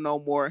deal with them no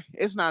more.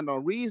 It's not no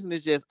reason.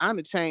 It's just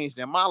I'm changed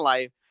in my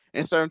life,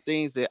 and certain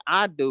things that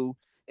I do,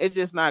 it's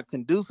just not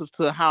conducive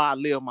to how I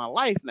live my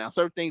life now.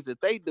 Certain things that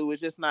they do is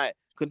just not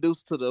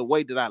conducive to the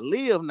way that I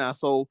live now.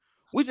 So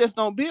we just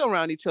don't be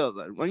around each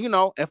other.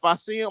 Well, if I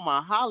see them,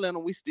 I holler at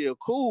them, we still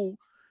cool.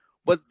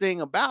 But the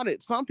thing about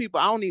it, some people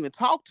I don't even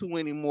talk to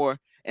anymore,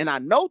 and I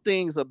know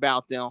things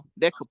about them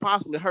that could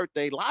possibly hurt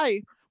their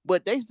life,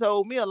 but they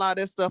told me a lot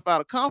of that stuff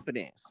out of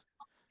confidence.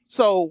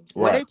 So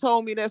when Right. they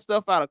told me that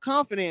stuff out of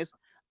confidence,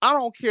 I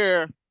don't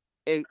care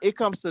if it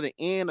comes to the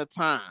end of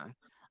time.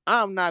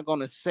 I'm not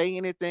going to say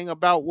anything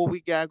about what we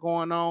got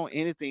going on,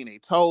 anything they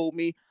told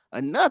me,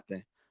 or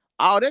nothing.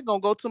 All they're going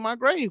to go to my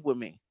grave with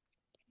me,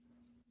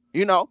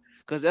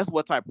 because that's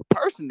what type of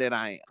person that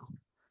I am.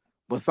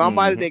 But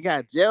somebody Mm-hmm. that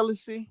got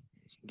jealousy,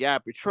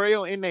 got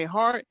betrayal in their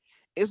heart,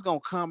 it's gonna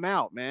come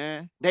out,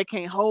 man. They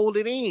can't hold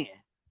it in.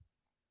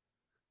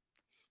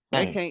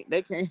 Mm.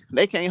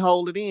 They can't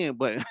hold it in.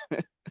 But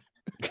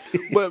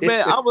but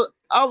man,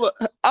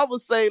 I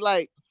would say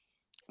like,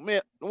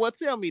 man, well,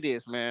 tell me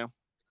this, man.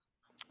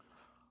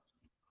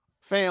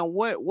 Fam,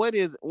 what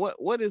is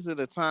it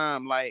a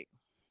time like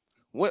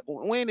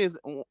when is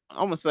I'm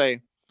gonna say,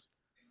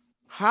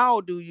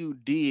 how do you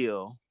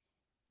deal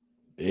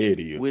There it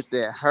with is.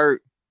 that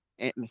hurt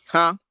and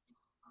huh?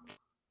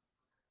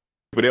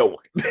 For that one.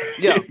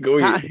 Yeah, Go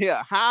ahead.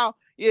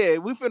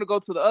 we finna go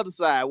to the other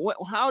side.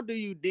 How do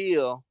you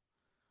deal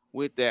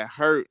with that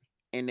hurt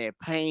and that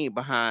pain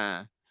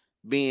behind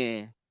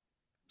being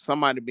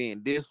somebody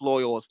being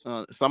disloyal,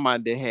 or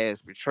somebody that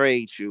has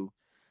betrayed you?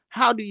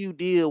 How do you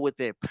deal with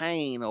that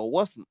pain, or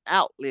what's some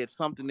outlet,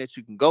 something that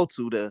you can go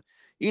to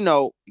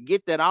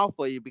get that off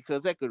of you,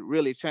 because that could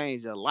really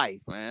change your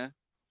life, man.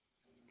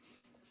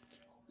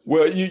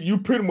 Well, you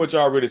pretty much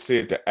already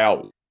said the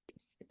outlet.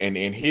 And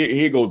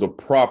here go the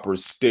proper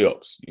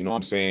steps. You know what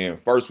I'm saying?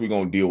 First, we're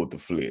gonna deal with the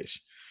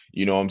flesh.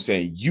 You know what I'm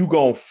saying? You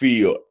gonna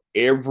feel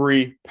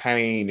every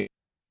pain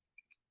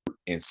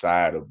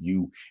inside of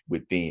you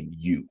within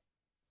you.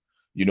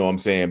 You know what I'm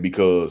saying?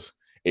 Because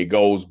it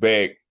goes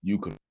back, you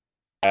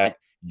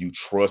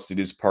trusted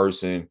this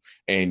person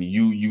and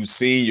you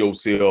seen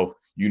yourself,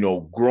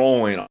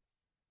 growing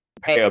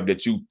path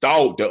that you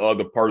thought the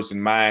other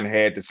person mind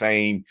had the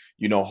same,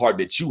 heart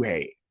that you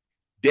had.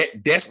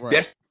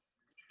 That's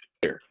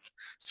there.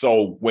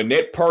 So when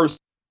that person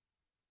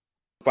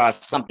finds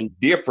something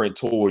different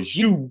towards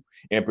you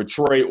and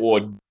portray or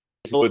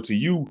to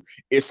you,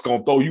 it's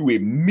gonna throw you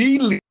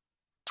immediately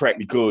track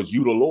because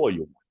you the loyal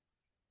one.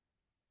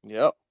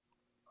 Yep.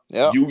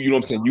 You know what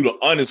I'm saying? You the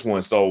honest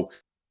one. So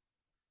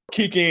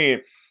kick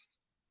in,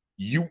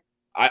 the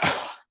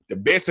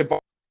best advice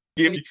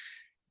I give you,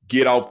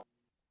 get off.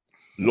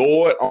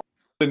 Lord, I'm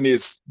feeling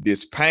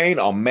this pain.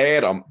 I'm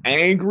mad. I'm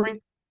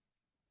angry.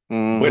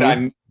 But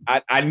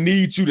I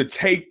need you to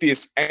take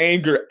this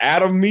anger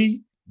out of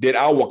me that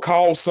I will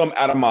cause some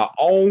out of my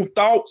own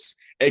thoughts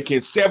and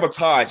can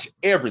sabotage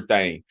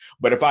everything.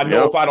 But if I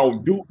know if I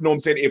don't do, you know what I'm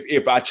saying?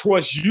 If I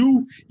trust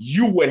you,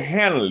 you would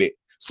handle it.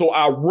 So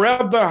I'd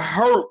rather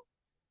hurt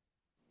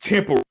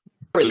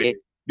temporarily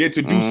than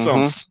to do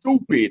something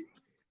stupid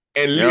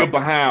and live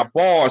behind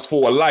bars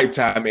for a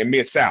lifetime and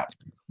miss out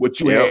what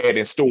you had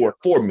in store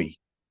for me.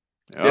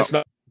 That's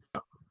not,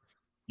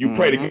 you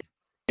pray to God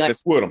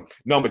that's with them.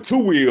 Number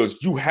 2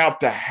 is you have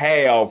to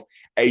have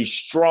a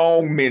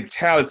strong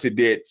mentality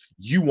that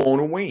you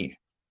want to win.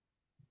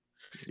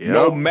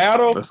 No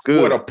matter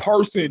what a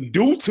person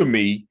do to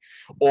me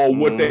or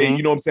what they,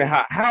 you know what I'm saying,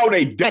 how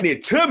they done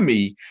it to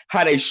me,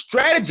 how they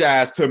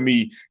strategize to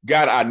me,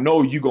 God, I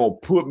know you're going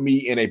to put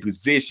me in a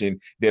position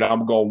that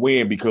I'm going to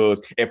win,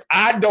 because if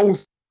I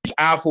don't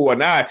eye for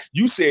an eye,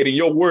 you said in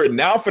your word,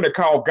 now I'm finna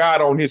call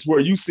God on his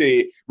word. You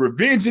said,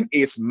 revenge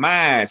is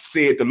mine,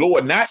 said the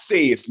Lord, not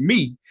say it's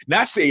me,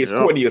 not say it's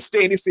Courtney or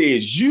Stan, it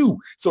says you.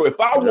 So if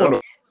I want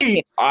to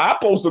win, I'm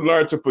supposed to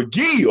learn to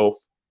forgive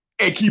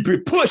and keep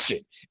it pushing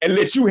and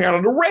let you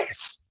handle the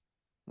rest.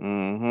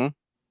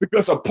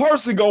 Because a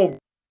person gonna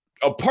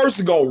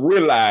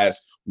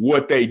realize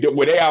what they do,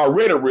 what they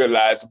already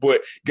realize,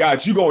 but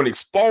God, you gonna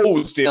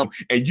expose them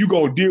and you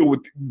gonna deal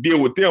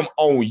with them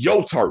on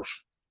your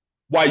turf,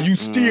 while you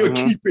still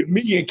keeping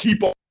me and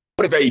keep on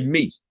motivating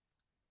me.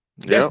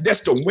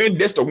 That's the win.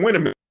 That's the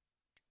winner.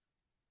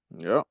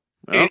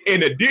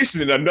 In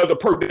addition, another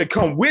perk that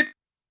come with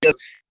is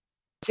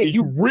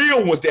you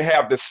real ones that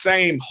have the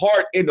same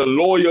heart and the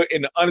loyal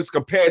and the honest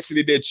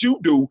capacity that you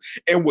do,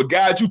 and will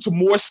guide you to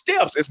more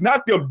steps. It's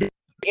not them.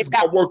 It's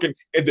not working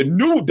in the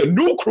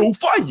new crew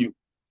for you.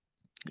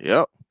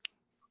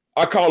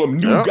 I call them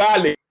new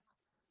godly.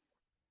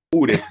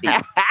 Ooh, that's deep.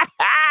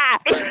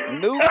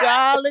 New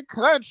godly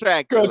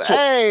contractors.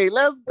 Hey,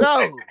 let's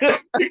go.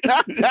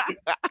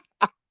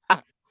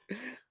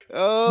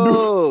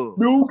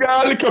 New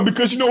godly come,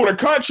 because you know when a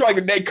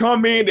contractor, they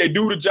come in, they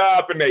do the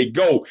job and they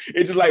go.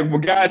 It's just like when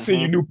guys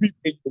send you new people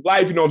in your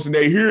life, you know what I'm saying,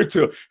 they're here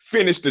to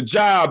finish the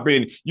job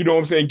and, you know what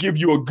I'm saying, give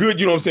you a good,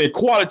 you know what I'm saying,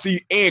 quality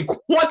and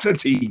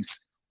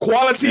quantities.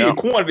 Quality and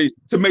quantity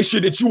to make sure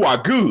that you are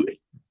good.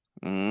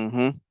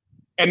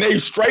 And they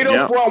straight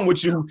up front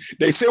with you.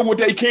 They say what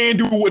they can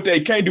do, what they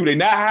can't do. They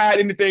not hide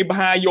anything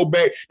behind your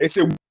back. They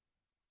say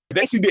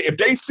if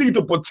they see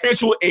the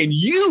potential in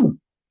you,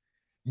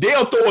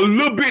 they'll throw a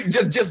little bit,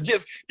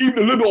 just even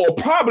a little bit, or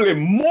probably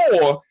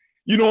more.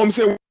 You know what I'm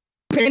saying?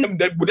 Paying them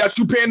without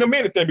you paying them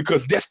anything,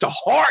 because that's the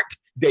heart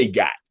they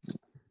got.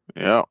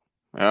 That's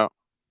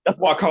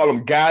why I call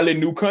them godly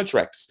new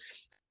contractors.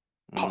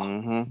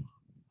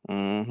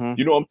 You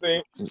know what I'm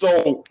saying?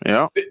 So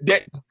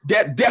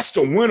that's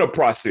the winner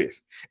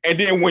process. And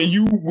then when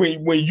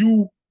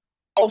you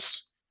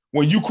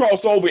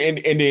cross over and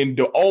then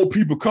the old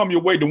people come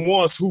your way, the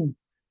ones who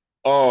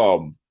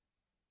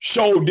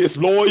showed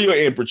disloyal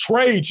and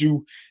betrayed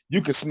you,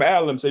 you can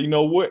smile and say, you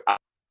know what?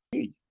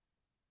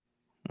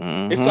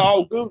 It's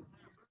all good.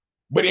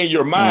 But in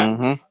your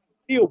mind, I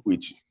deal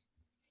with you.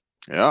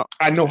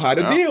 I know how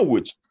to deal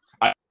with you.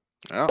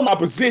 My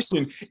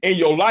position in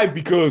your life,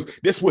 because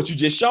that's what you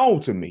just shown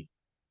to me.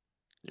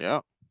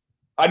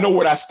 I know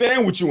what I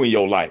stand with you in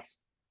your life.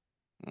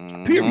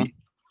 Period.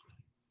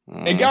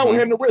 And God will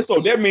handle the rest. So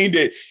that means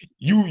that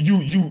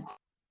you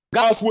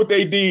God's what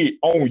they did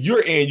on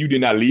your end. You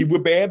did not leave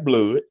with bad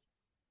blood.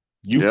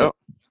 You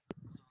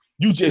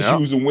just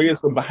using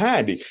wisdom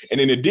behind it. And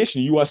in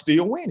addition, you are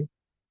still winning.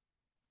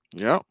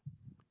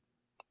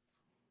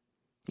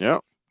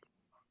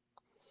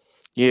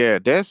 Yeah,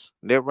 that's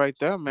that right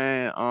there,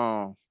 man.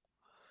 That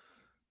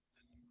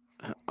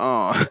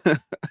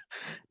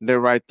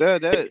right there,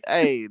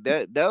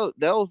 that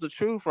was the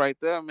truth right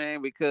there,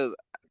 man. Because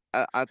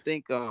I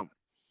think I'm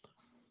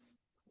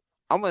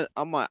gonna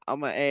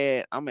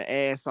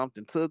add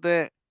something to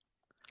that.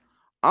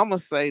 I'm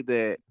gonna say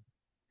that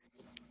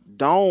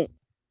don't,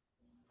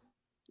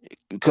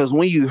 because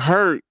when you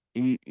hurt,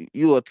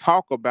 you will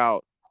talk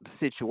about the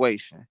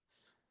situation.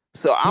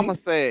 So I'm gonna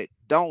say,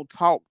 don't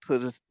talk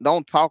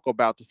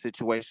about the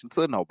situation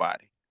to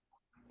nobody.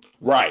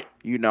 Right.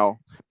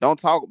 Don't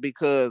talk,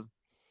 because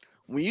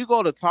when you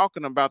go to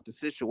talking about the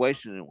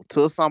situation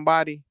to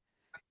somebody,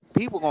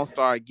 people gonna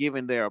start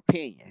giving their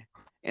opinion,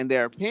 and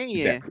their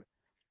opinion, Exactly.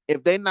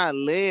 if they're not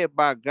led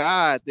by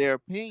God, their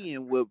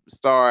opinion will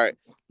start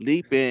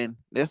leaping.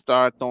 They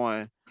start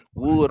throwing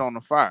wood on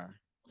the fire.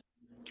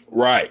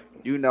 Right.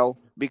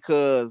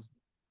 Because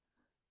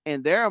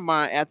in their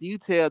mind, after you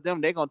tell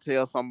them, they're gonna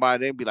tell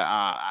somebody, they be like,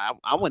 I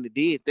wouldn't have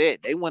did that.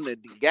 They wouldn't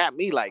have got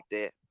me like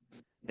that.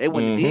 They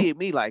wouldn't have Mm-hmm. did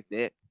me like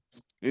that.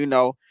 you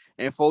know.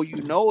 And for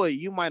it,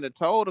 you might have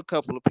told a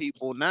couple of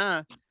people.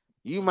 Now,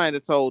 you might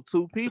have told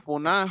 2 people.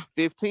 Now,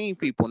 15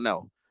 people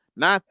know.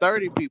 Not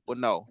 30 people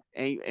know.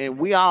 And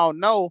we all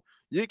know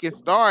you can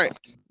start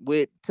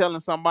with telling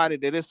somebody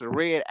that it's a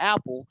red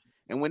apple,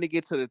 and when they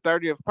get to the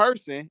 30th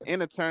person,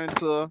 it'll turn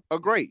into a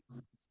grape.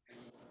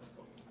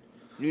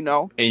 You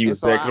know. And you And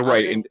so exactly I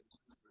right. think. And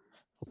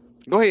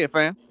Go ahead,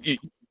 fam. you,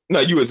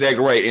 no, you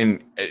exactly right.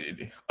 And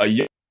a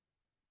young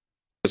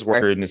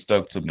worker and it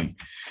stuck to me.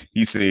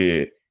 He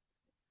said,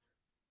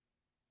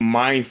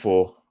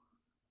 mindful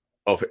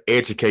of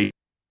education.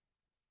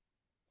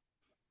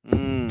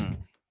 Mm,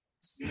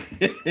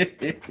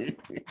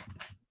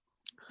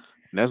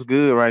 that's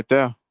good right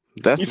there.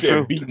 That's He the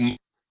said, truth. be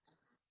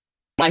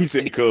he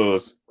said,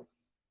 because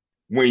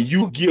when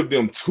you give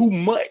them too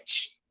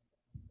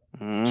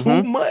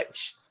Mm-hmm.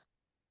 much,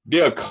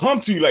 they'll come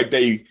to you like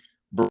they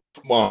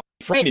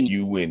friending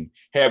you and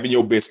having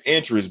your best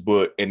interest,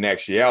 but in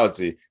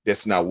actuality,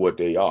 that's not what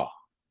they are.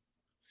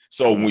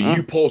 So when Mm-hmm.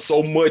 you post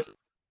so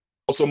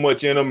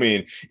much in them,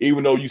 and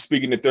even though you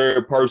speak in the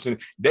third person,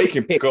 they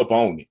can pick up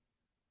on it.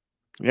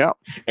 Yep.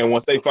 And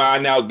once they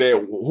find out that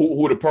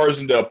who the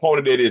person, the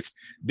opponent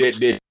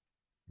that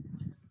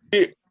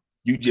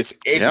you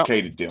just Yep.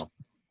 educated them.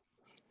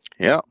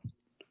 Yep.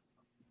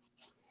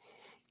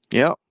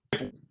 Yep.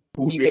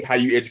 How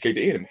you educate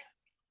the enemy.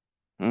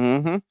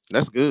 Mm-hmm.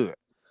 That's good.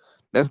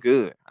 That's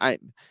good.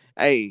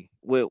 Hey,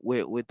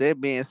 with that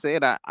being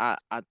said, I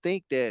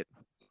think that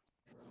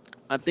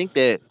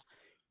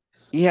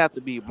you have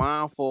to be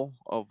mindful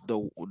of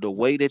the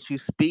way that you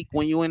speak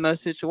when you're in that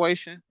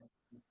situation,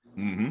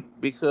 Mm-hmm.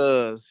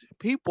 because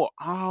people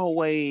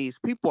always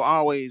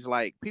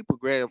like people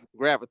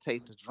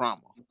gravitate to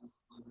drama,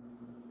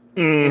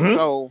 and Mm-hmm.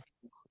 so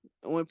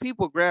when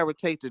people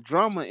gravitate to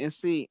drama and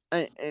see,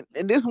 and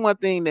this one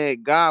thing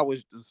that God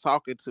was just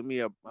talking to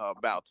me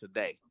about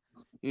today,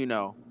 you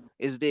know,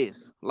 is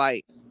this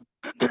like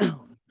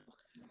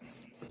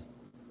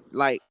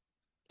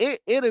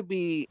it'll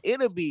be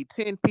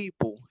 10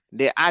 people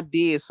that I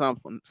did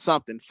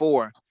something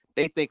for.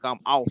 They think I'm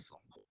awesome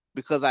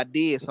because I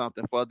did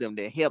something for them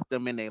that helped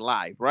them in their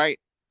life, right?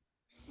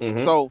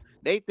 Mm-hmm. So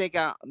they think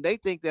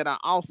that I'm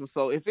awesome.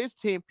 So if it's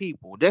 10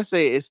 people, let's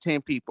say it's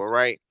 10 people,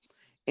 right?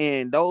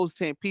 And those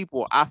 10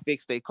 people, I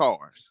fix their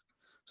cars.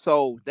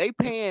 So they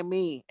paying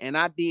me and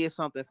I did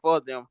something for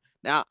them.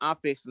 Now I'm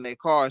fixing their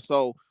cars.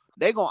 So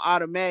they gonna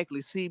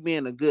automatically see me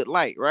in a good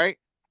light, right?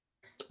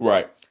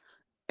 Right.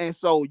 And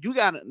so you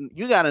got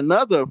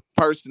another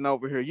person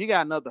over here. You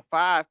got another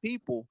 5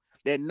 people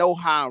that know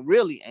how I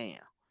really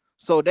am.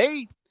 So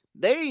they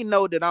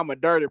know that I'm a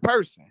dirty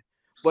person.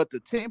 But the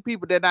 10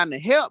 people that I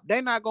help,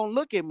 they're not gonna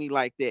look at me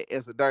like that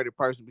as a dirty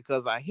person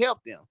because I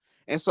helped them.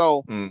 And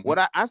so Mm-hmm.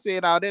 what I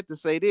said all that to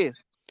say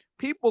this: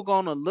 people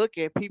gonna look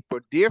at people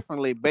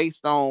differently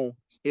based on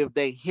if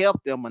they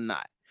help them or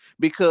not.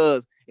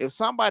 Because if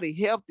somebody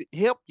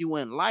helped you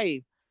in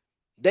life,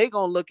 they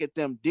gonna look at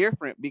them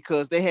different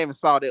because they haven't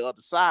saw the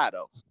other side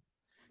of them.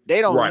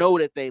 They don't Right. know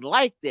that they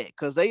like that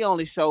because they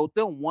only showed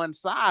them one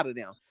side of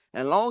them.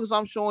 And as long as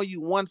I'm showing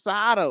you one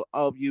side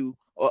of you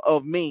or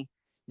of me,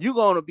 you're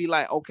gonna be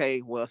like,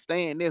 okay, well,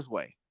 stay in this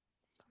way.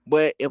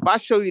 But if I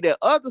show you that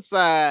other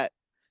side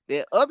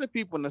that other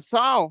people in the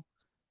saw,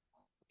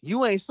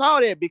 you ain't saw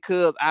that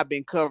because I've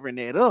been covering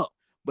that up.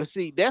 But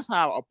see, that's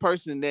how a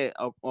person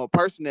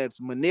that's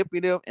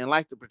manipulative and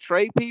like to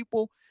portray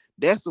people,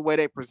 that's the way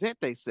they present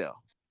themselves.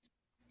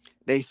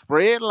 They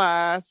spread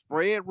lies,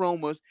 spread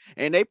rumors,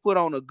 and they put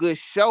on a good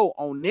show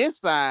on this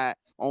side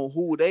on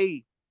who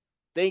they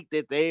think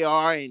that they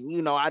are.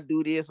 And I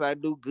do this, I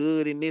do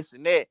good, and this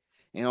and that.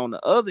 And on the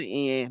other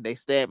end, they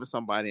stabbing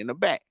somebody in the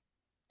back.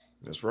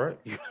 That's right.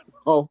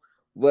 Oh,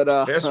 but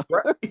That's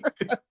right.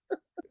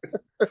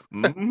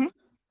 Mm-hmm.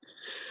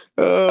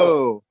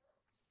 oh,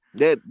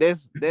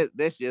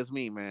 that's just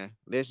me, man.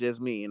 That's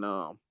just me.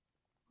 And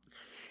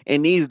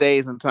in these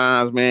days and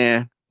times,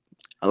 man,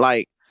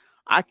 like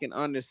I can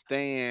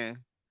understand.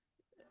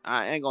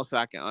 I ain't gonna say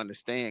I can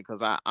understand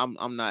because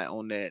I'm not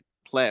on that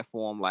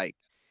platform like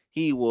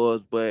he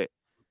was, but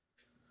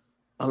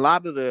a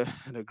lot of the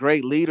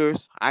great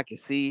leaders I can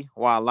see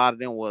why a lot of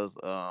them was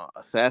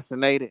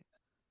assassinated,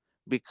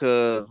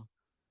 because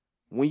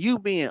when you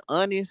being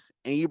honest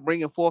and you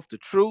bringing forth the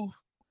truth,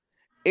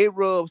 it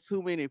rubs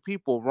too many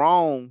people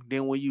wrong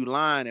than when you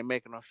lying and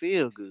making them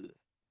feel good.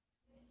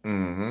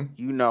 Mm-hmm.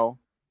 You know,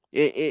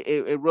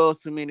 It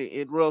rubs too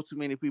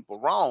many people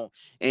wrong.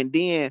 And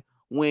then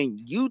when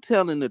you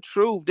telling the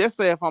truth, let's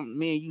say if I'm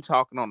me and you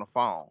talking on the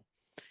phone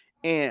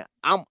and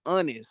I'm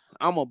honest,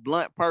 I'm a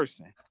blunt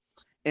person,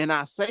 and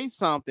I say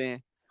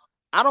something,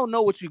 I don't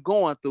know what you're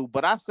going through,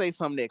 but I say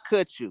something that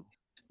cuts you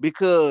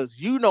because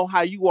you know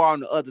how you are on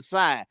the other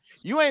side.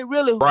 You ain't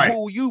really Right.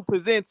 who you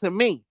present to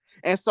me.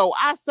 And so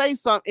I say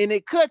something and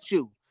it cuts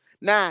you.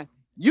 Now,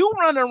 you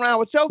running around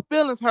with your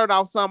feelings hurt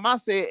off something I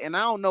said, and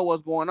I don't know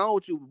what's going on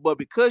with you, but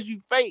because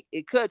you fake,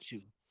 it cuts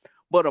you.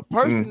 But a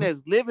person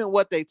that's living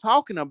what they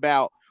talking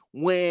about,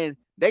 when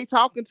they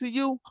talking to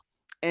you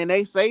and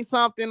they say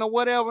something or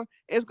whatever,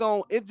 it's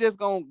just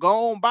gonna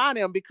go on by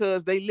them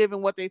because they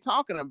living what they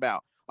talking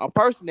about. A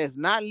person that's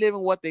not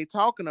living what they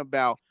talking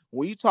about,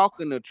 when you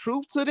talking the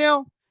truth to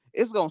them,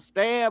 it's gonna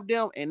stab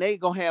them and they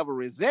gonna have a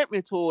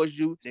resentment towards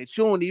you that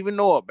you don't even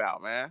know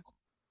about, man.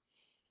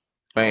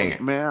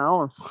 Man,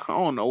 I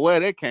don't know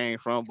where that came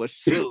from, but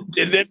shoot.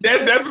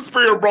 that's a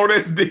spirit, bro.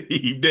 That's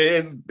deep.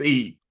 That's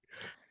deep.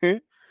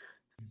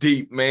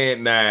 Deep,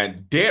 man. Now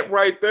that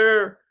right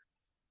there,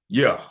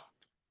 yeah.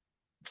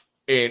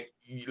 And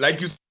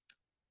like you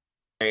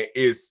said,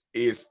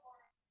 is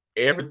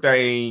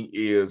everything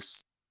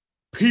is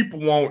people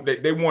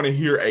they want to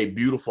hear a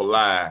beautiful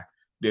lie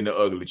than the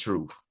ugly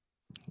truth.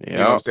 Yeah. You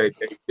know what I'm saying?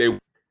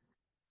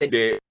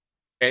 They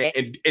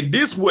and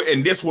this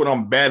what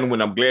I'm battling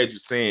when. I'm glad you're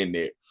saying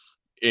that.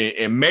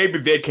 And maybe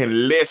they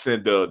can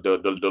lessen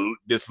the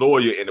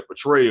disloyal and the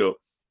betrayal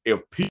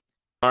if people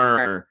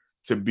learn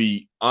to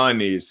be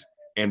honest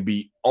and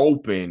be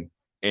open,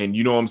 and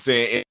you know what I'm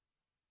saying,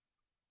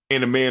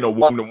 and a man or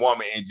woman to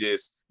woman, and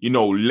just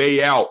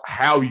lay out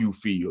how you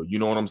feel. You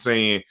know what I'm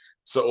saying?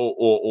 So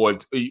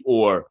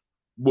or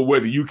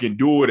whether you can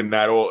do it or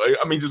not, or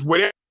I mean just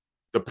whatever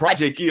the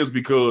project is,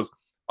 because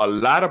a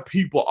lot of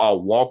people are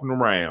walking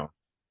around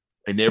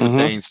and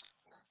everything's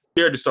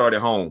scared to start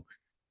at home.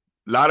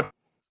 A lot of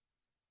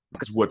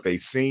it's what they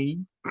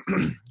seen,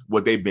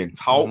 what they've been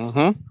taught,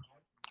 and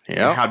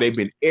how they've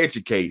been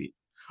educated.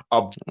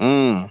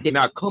 Did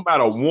not come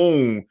out of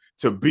womb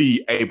to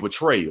be a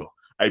betrayal.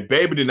 A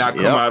baby did not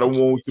come out of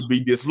womb to be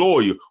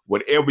disloyal.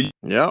 Whatever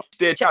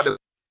stitch out to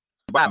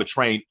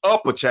train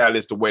up a child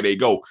is the way they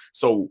go.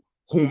 So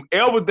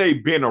whomever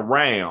they've been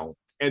around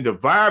and the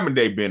environment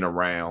they've been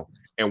around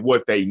and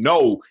what they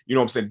know, you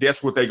know what I'm saying,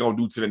 that's what they're gonna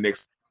do to the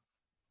next.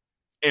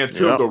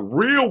 Until the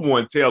real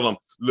one tell them,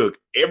 look,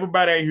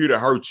 everybody ain't here to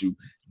hurt you.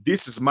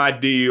 This is my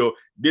deal.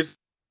 This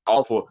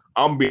offer.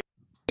 I'm being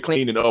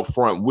clean and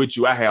upfront with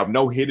you. I have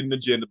no hidden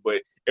agenda.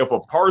 But if a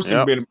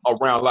person been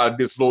around a lot of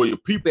disloyal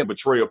people and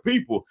betrayal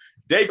people,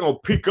 they gonna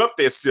pick up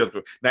their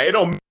system. Now it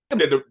don't mean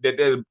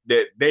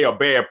that they are a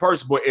bad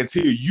person, but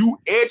until you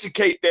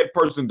educate that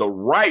person the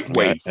right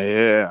way,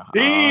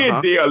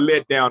 then they'll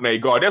let down their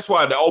guard. That's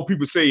why the old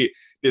people say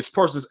this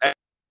person's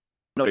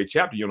their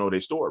chapter, you know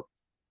their story.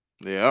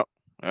 Yeah.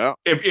 Yeah.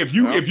 If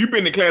you've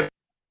been in class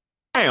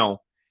clown,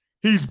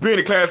 he's been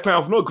in class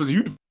clown for no, because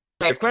you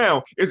class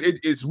clown,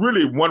 it's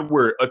really one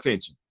word: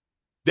 attention.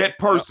 That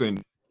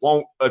person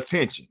want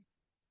attention.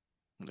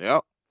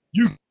 Yep.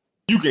 You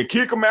can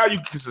kick them out, you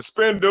can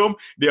suspend them,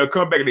 they'll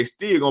come back and they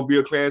still gonna be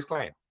a class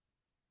clown.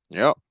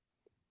 Yep.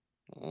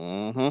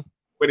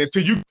 But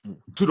until you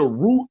to the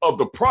root of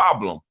the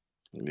problem,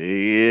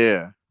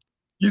 you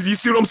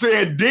see what I'm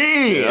saying?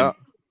 Then you know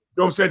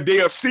what I'm saying,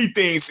 they'll see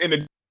things in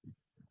the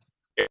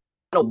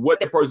what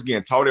that person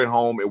getting taught at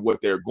home and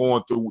what they're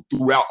going through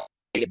throughout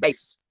the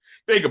basis.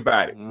 Think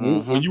about it.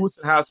 When you was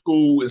in high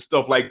school and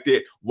stuff like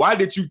that, why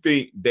did you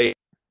think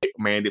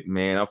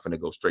man, I'm finna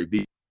go straight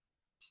deep.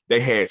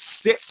 They had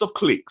sets of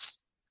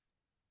cliques.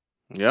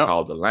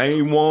 Called the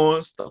lame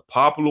ones, the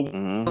popular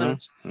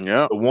ones,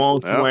 the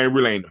ones who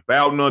ain't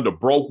about none, the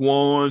broke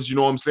ones, you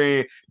know what I'm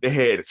saying? They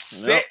had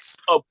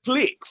sets of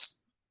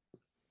cliques.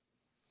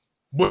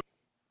 But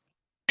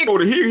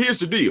here's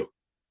the deal.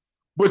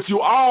 But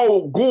you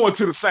all going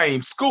to the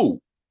same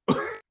school. Hope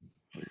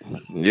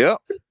you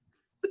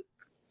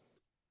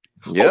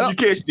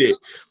catch that.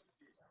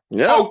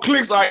 Oh,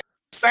 cliques are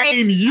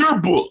same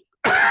yearbook.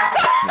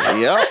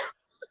 At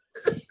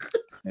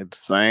the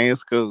same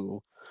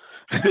school.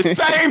 The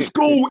same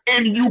school,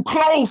 and you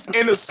close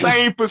in the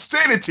same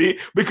vicinity,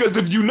 because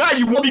if you not,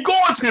 you won't be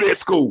going to that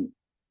school.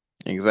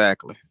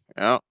 Exactly.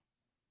 Yep.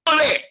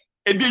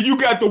 And then you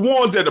got the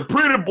ones that the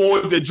pretty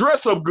boys that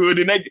dress up good,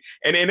 and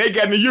they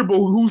got in the yearbook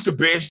who's the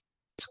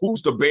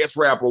best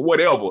rapper,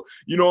 whatever.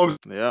 You know what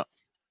I'm saying?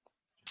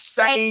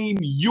 Same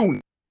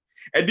unit.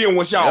 And then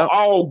once y'all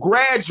all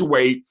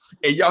graduate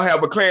and y'all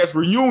have a class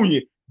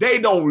reunion, they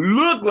don't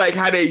look like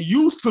how they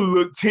used to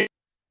look 10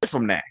 years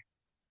from now.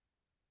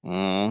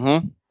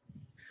 The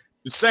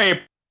same.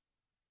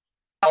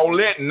 All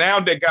that now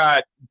they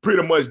got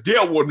pretty much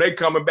dealt with. They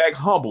coming back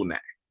humble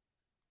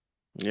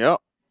now.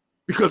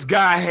 Because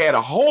God had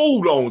a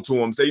hold on to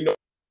him. Say,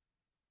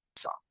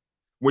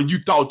 when you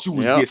thought you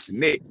was this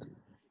and that.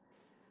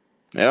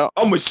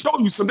 I'm gonna show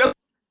you some. That's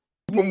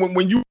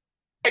when you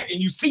and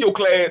you see your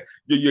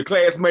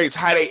classmates,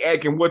 how they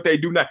act and what they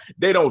do now.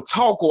 They don't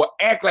talk or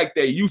act like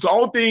they used to. The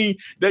only thing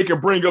they can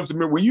bring up to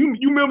me when you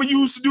remember you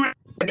used to do it.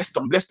 That's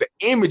the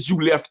image you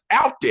left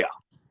out there.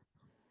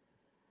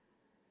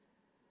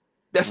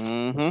 That's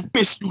the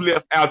image you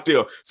left out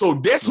there.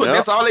 So that's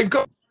all they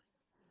go.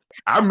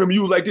 I remember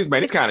you was like this,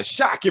 man. It's kind of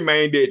shocking,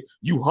 man, that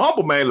you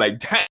humble, man. Like,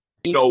 dang,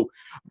 you know,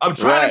 I'm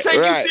trying to take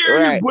you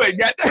serious, but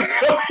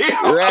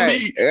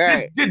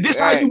this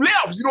how you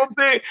left. You know what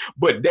I'm saying?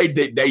 But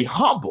they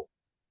humble.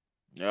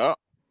 Yeah.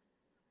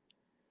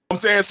 I'm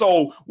saying,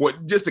 so what?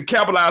 Just to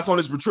capitalize on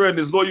this betrayal,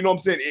 this lawyer, you know what I'm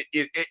saying?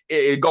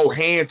 It go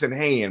hands in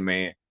hand,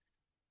 man.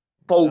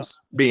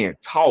 Folks being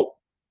taught.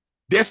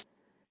 That's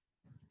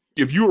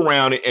if you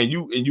around it and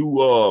you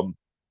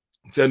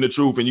telling the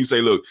truth and you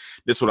say, look,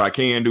 this is what I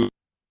can do,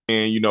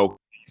 and you know,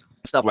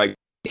 stuff like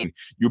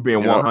you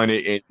being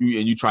 100 and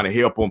you trying to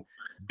help them,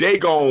 they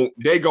gon'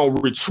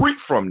 retreat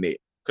from that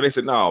because they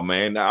said, no,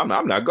 man, I'm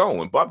not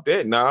going. Bump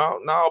that,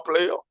 no,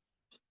 player.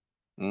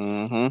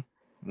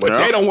 But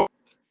they don't want to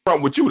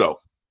front with you though.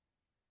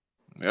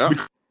 Yeah,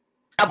 because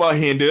they have a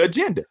hinder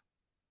agenda.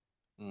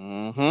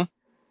 And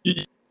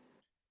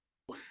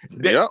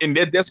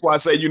that's why I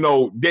say, you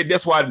know,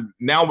 that's why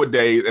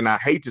nowadays, and I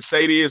hate to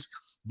say this,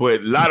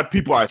 but a lot of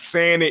people are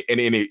saying it, and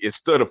it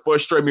started to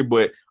frustrate me.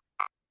 But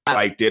I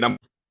like that. I'm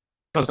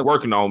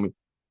working on me.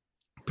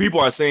 People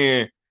are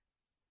saying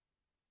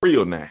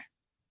real now.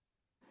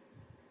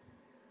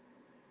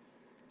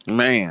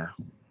 Man.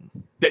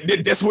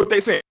 That's what they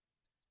say.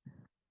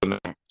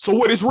 So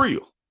what is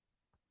real?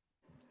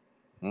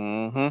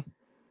 And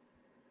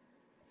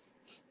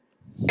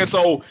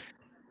so,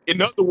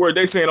 in other words,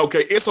 they saying,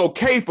 okay, it's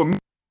okay for me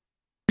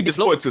to be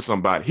loyal to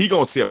somebody. She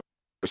gonna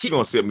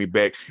set me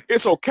back.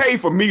 It's okay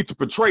for me to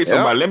portray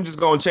somebody. Let me just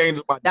go and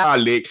change my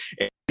dialect.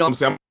 And, you know what I'm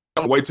saying?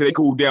 I'm gonna wait till they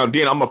cool down.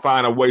 Then I'm gonna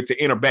find a way to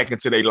enter back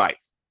into their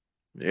life.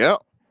 Yep.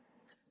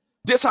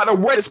 That's how the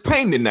word is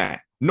painted now.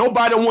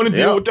 Nobody want to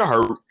deal with the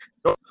hurt.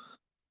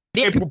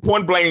 People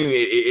point blame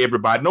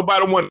everybody.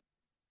 Nobody want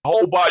the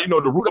whole body. You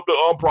know, the root of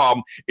the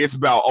problem. It's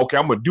about, okay,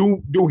 I'm gonna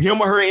do him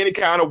or her any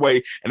kind of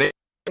way, and they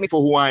me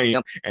for who I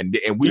am, and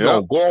we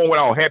gonna go on with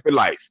our happy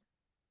life.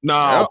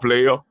 Nah,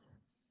 player.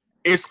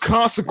 It's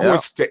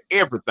consequence to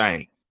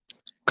everything.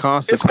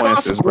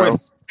 Consequences, bro.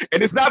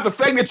 And it's not the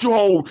fact that you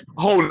hold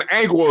an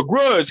anger or a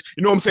grudge.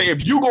 You know what I'm saying?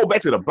 If you go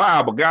back to the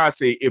Bible, God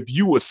said, if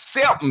you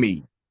accept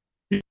me,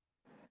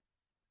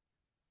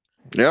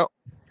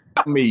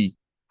 me,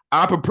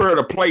 I prepared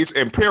a place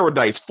in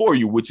paradise for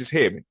you, which is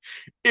heaven.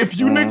 If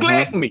you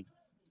neglect me,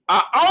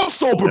 I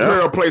also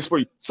prepare a place for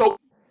you. So,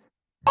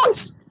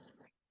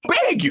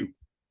 beg you.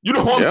 You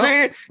know what I'm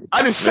saying?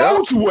 I just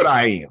showed you what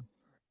I am.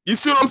 You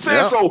see what I'm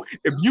saying? So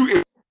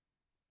if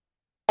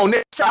on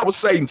that side with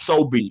Satan,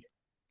 so be it.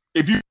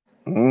 If you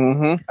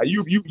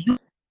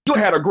you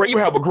have a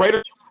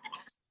greater,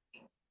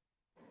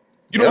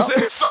 you know what I'm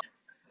saying? So,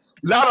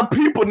 a lot of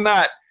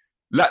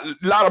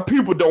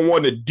people don't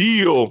want to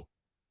deal,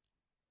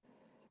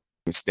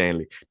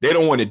 Stanley. They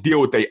don't want to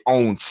deal with their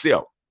own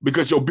self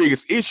because your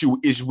biggest issue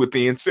is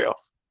within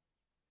self.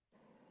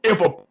 If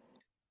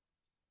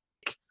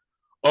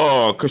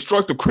a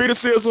constructive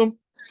criticism,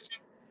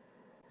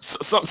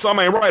 some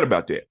ain't right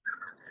about that.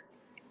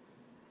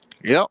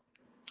 Yep.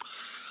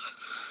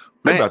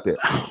 Man, about that.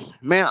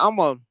 Man, I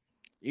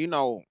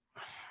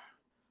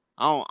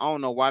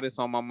don't know why this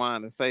on my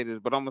mind to say this,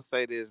 but I'm gonna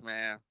say this,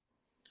 man.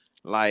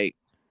 Like,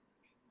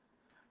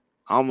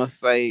 I'm gonna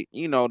say,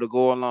 you know, to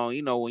go along,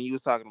 you know, when you was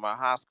talking about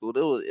high school,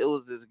 it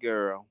was this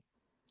girl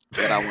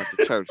that I went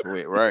to church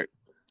with, right?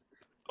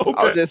 Okay.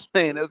 I was just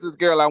saying, there's this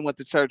girl I went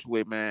to church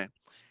with, man,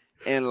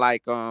 and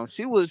like,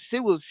 she was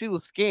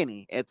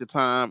skinny at the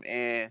time,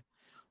 and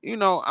you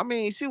know, I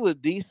mean, she was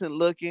decent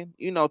looking.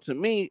 You know, to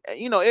me,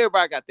 you know,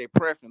 everybody got their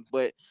preference,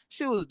 but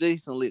she was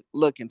decently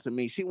looking to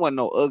me. She wasn't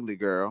no ugly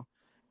girl,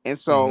 and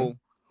so,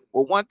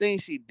 well, one thing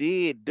she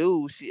did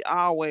do, she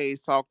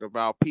always talked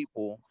about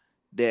people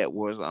that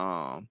was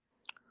a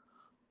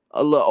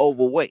little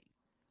overweight,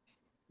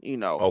 you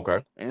know.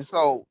 Okay. And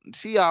so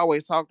she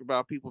always talked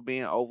about people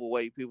being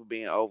overweight.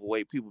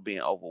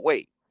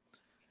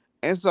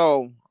 And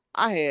so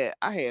I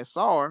had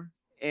saw her,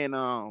 and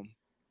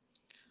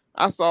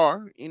I saw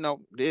her, you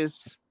know,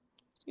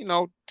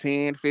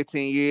 10,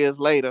 15 years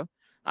later,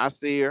 I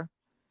see her.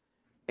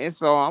 And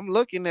so I'm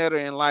looking at her,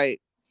 and like,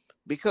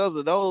 because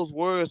of those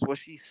words what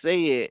she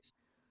said,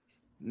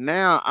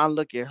 now I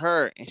look at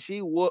her, and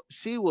she was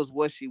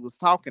what she was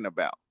talking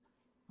about.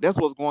 That's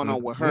what's going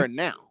on with her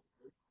now.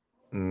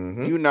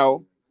 You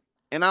know,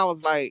 and I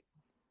was like,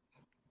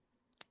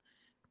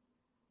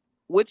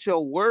 with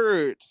your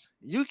words,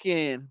 you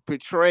can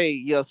portray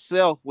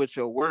yourself with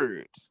your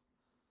words.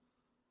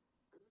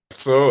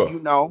 So, you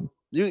know,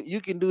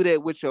 you can do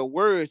that with your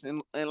words,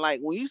 and like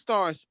when you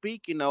start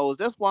speaking those,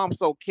 that's why I'm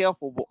so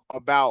careful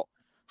about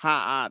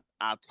how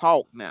I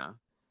talk now,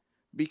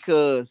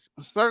 because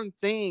certain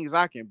things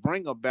I can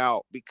bring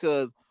about,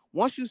 because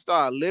once you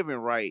start living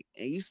right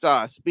and you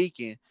start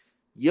speaking,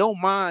 your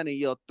mind and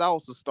your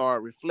thoughts will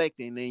start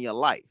reflecting in your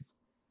life.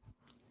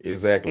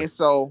 Exactly. And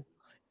so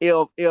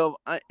if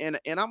and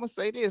I'm gonna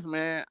say this,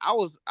 man, I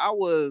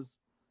was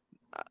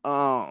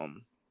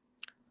um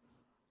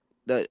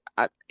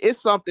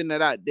it's something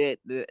that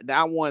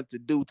I wanted to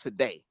do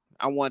today.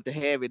 I wanted to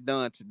have it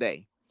done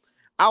today.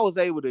 I was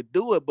able to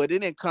do it, but it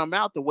didn't come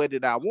out the way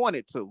that I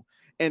wanted to.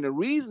 And the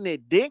reason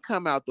it didn't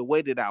come out the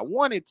way that I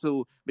wanted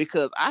to,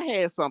 because I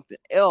had something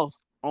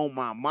else on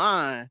my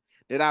mind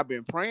that I've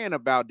been praying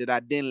about that I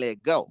didn't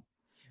let go.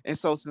 And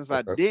so since I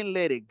Okay. didn't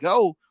let it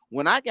go,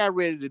 when I got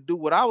ready to do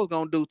what I was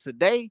gonna do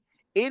today,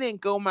 it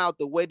didn't come out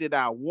the way that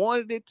I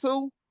wanted it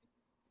to,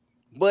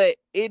 but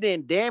it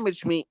didn't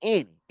damage me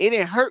any. It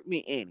didn't hurt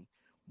me any.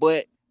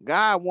 But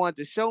God wanted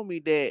to show me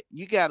that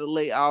you got to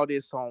lay all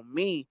this on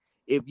me.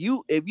 If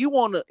you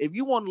want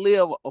to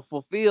live a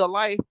fulfilled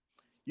life,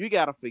 you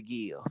got to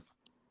forgive.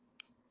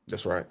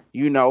 That's right.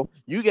 You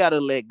got to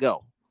let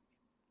go.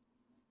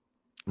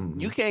 Mm-hmm.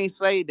 You can't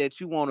say that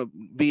you want to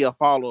be a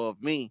follower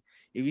of me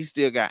if you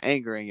still got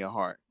anger in your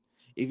heart,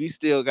 if you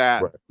still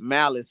got Right.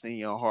 malice in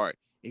your heart,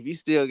 if you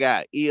still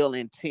got ill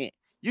intent.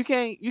 You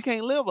can't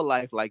live a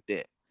life like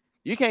that.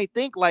 You can't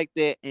think like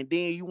that and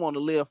then you want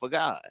to live for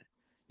God.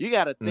 You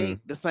got to think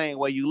Mm. the same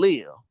way you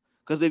live.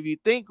 Because if you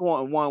think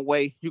one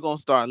way, you're gonna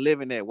start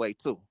living that way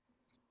too.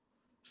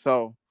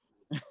 So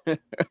man,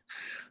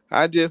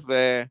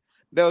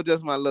 that was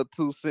just my little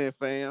 2 cent,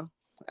 fam.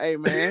 Hey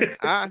man,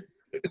 I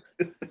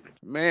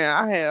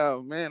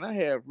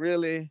have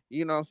really,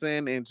 what I'm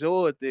saying,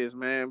 enjoyed this,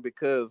 man,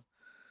 because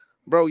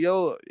bro,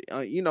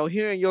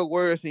 hearing your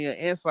words and your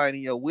insight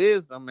and your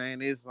wisdom,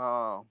 man, is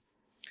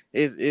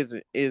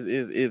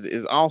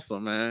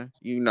awesome, man.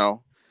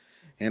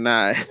 And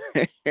I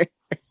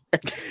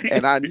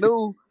and I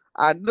knew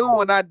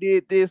when I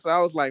did this, I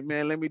was like,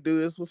 man, let me do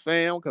this with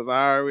fam because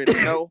I already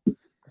know.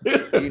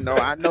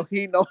 I know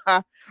he know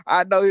how.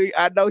 I know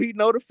he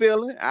know the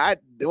feeling. I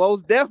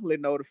most definitely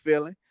know the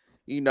feeling.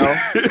 You know,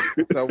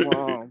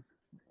 so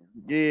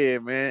yeah,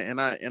 man,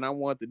 and I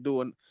want to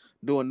do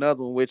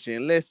another one with you.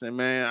 And listen,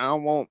 man, I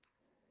want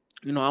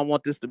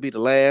this to be the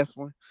last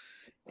one,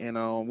 and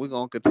we're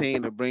gonna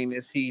continue to bring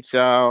this heat,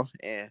 y'all,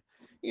 and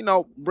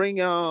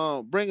bring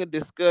a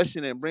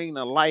discussion and bring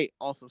the light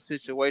on some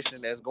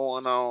situation that's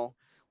going on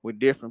with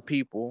different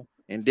people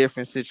in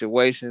different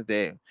situations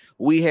that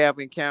we have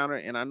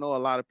encountered, and I know a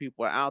lot of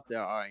people out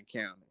there are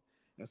encountering.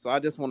 And so I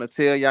just want to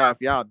tell y'all, if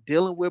y'all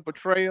dealing with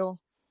betrayal,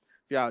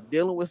 if y'all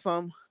dealing with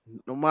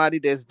nobody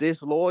that's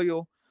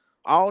disloyal,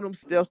 all them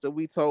steps that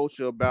we told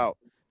you about,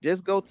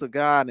 just go to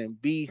God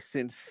and be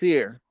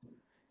sincere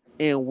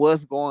in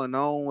what's going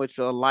on with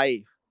your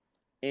life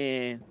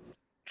and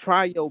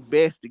try your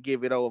best to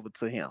give it over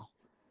to him.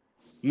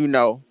 You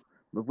know,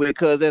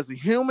 because as a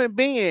human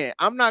being,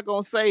 I'm not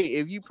gonna say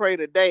if you pray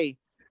today,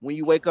 when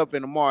you wake up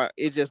in the morning,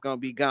 it's just gonna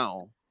be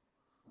gone.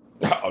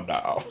 Oh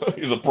no,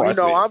 it's a I'm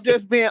process.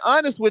 just being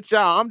honest with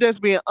y'all. I'm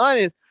just being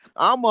honest.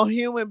 I'm a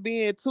human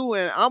being too,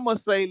 and I'm gonna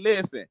say,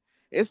 listen,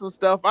 it's some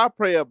stuff I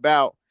pray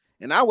about,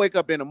 and I wake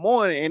up in the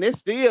morning and it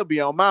still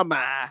be on my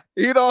mind.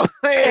 You know what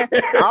I'm saying?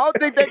 I don't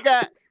think they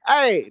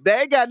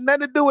ain't got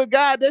nothing to do with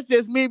God. That's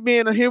just me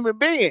being a human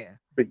being.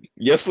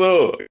 Yes,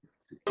 sir.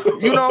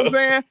 You know what I'm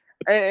saying?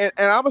 And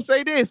I'm gonna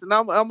say this, and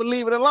I'm gonna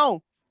leave it alone.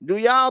 Do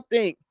y'all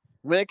think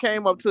when it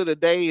came up to the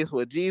days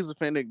where Jesus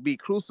finna be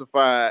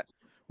crucified,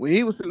 when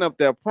he was sitting up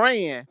there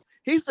praying,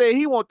 he said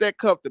he want that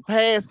cup to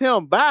pass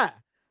him by?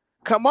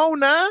 Come on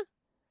now.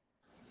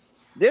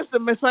 This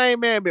the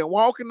same man been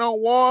walking on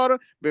water,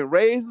 been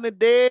raising the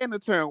dead,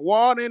 and turn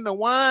water into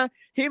wine.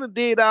 He done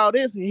did all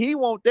this, and he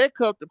want that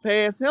cup to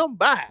pass him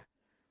by.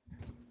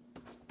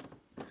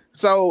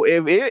 So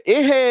if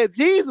it had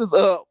Jesus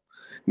up,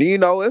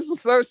 it's a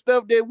certain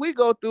stuff that we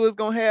go through is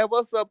gonna have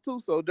us up too.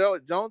 So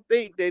don't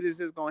think that it's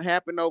just gonna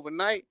happen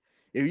overnight.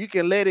 If you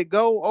can let it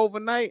go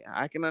overnight,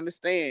 I can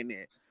understand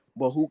that.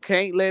 But who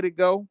can't let it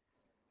go,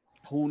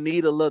 who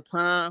need a little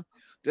time,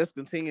 just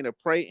continue to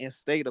pray and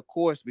stay the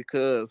course,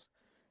 because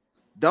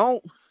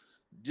don't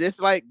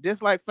just like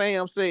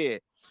fam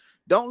said,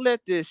 don't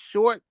let this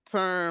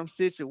short-term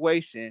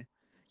situation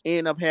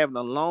end up having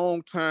a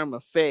long-term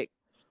effect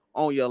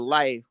on your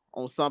life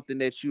on something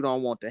that you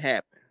don't want to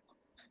happen.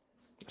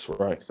 That's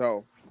right.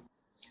 So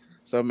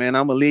man,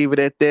 I'm gonna leave it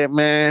at that,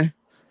 man.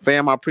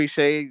 Fam, I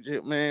appreciate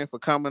you, man, for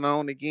coming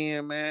on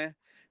again, man.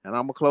 And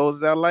I'm gonna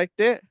close it out like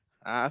that.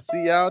 I'll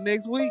see y'all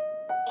next week.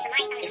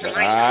 All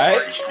right.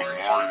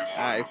 All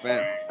right,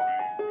 fam.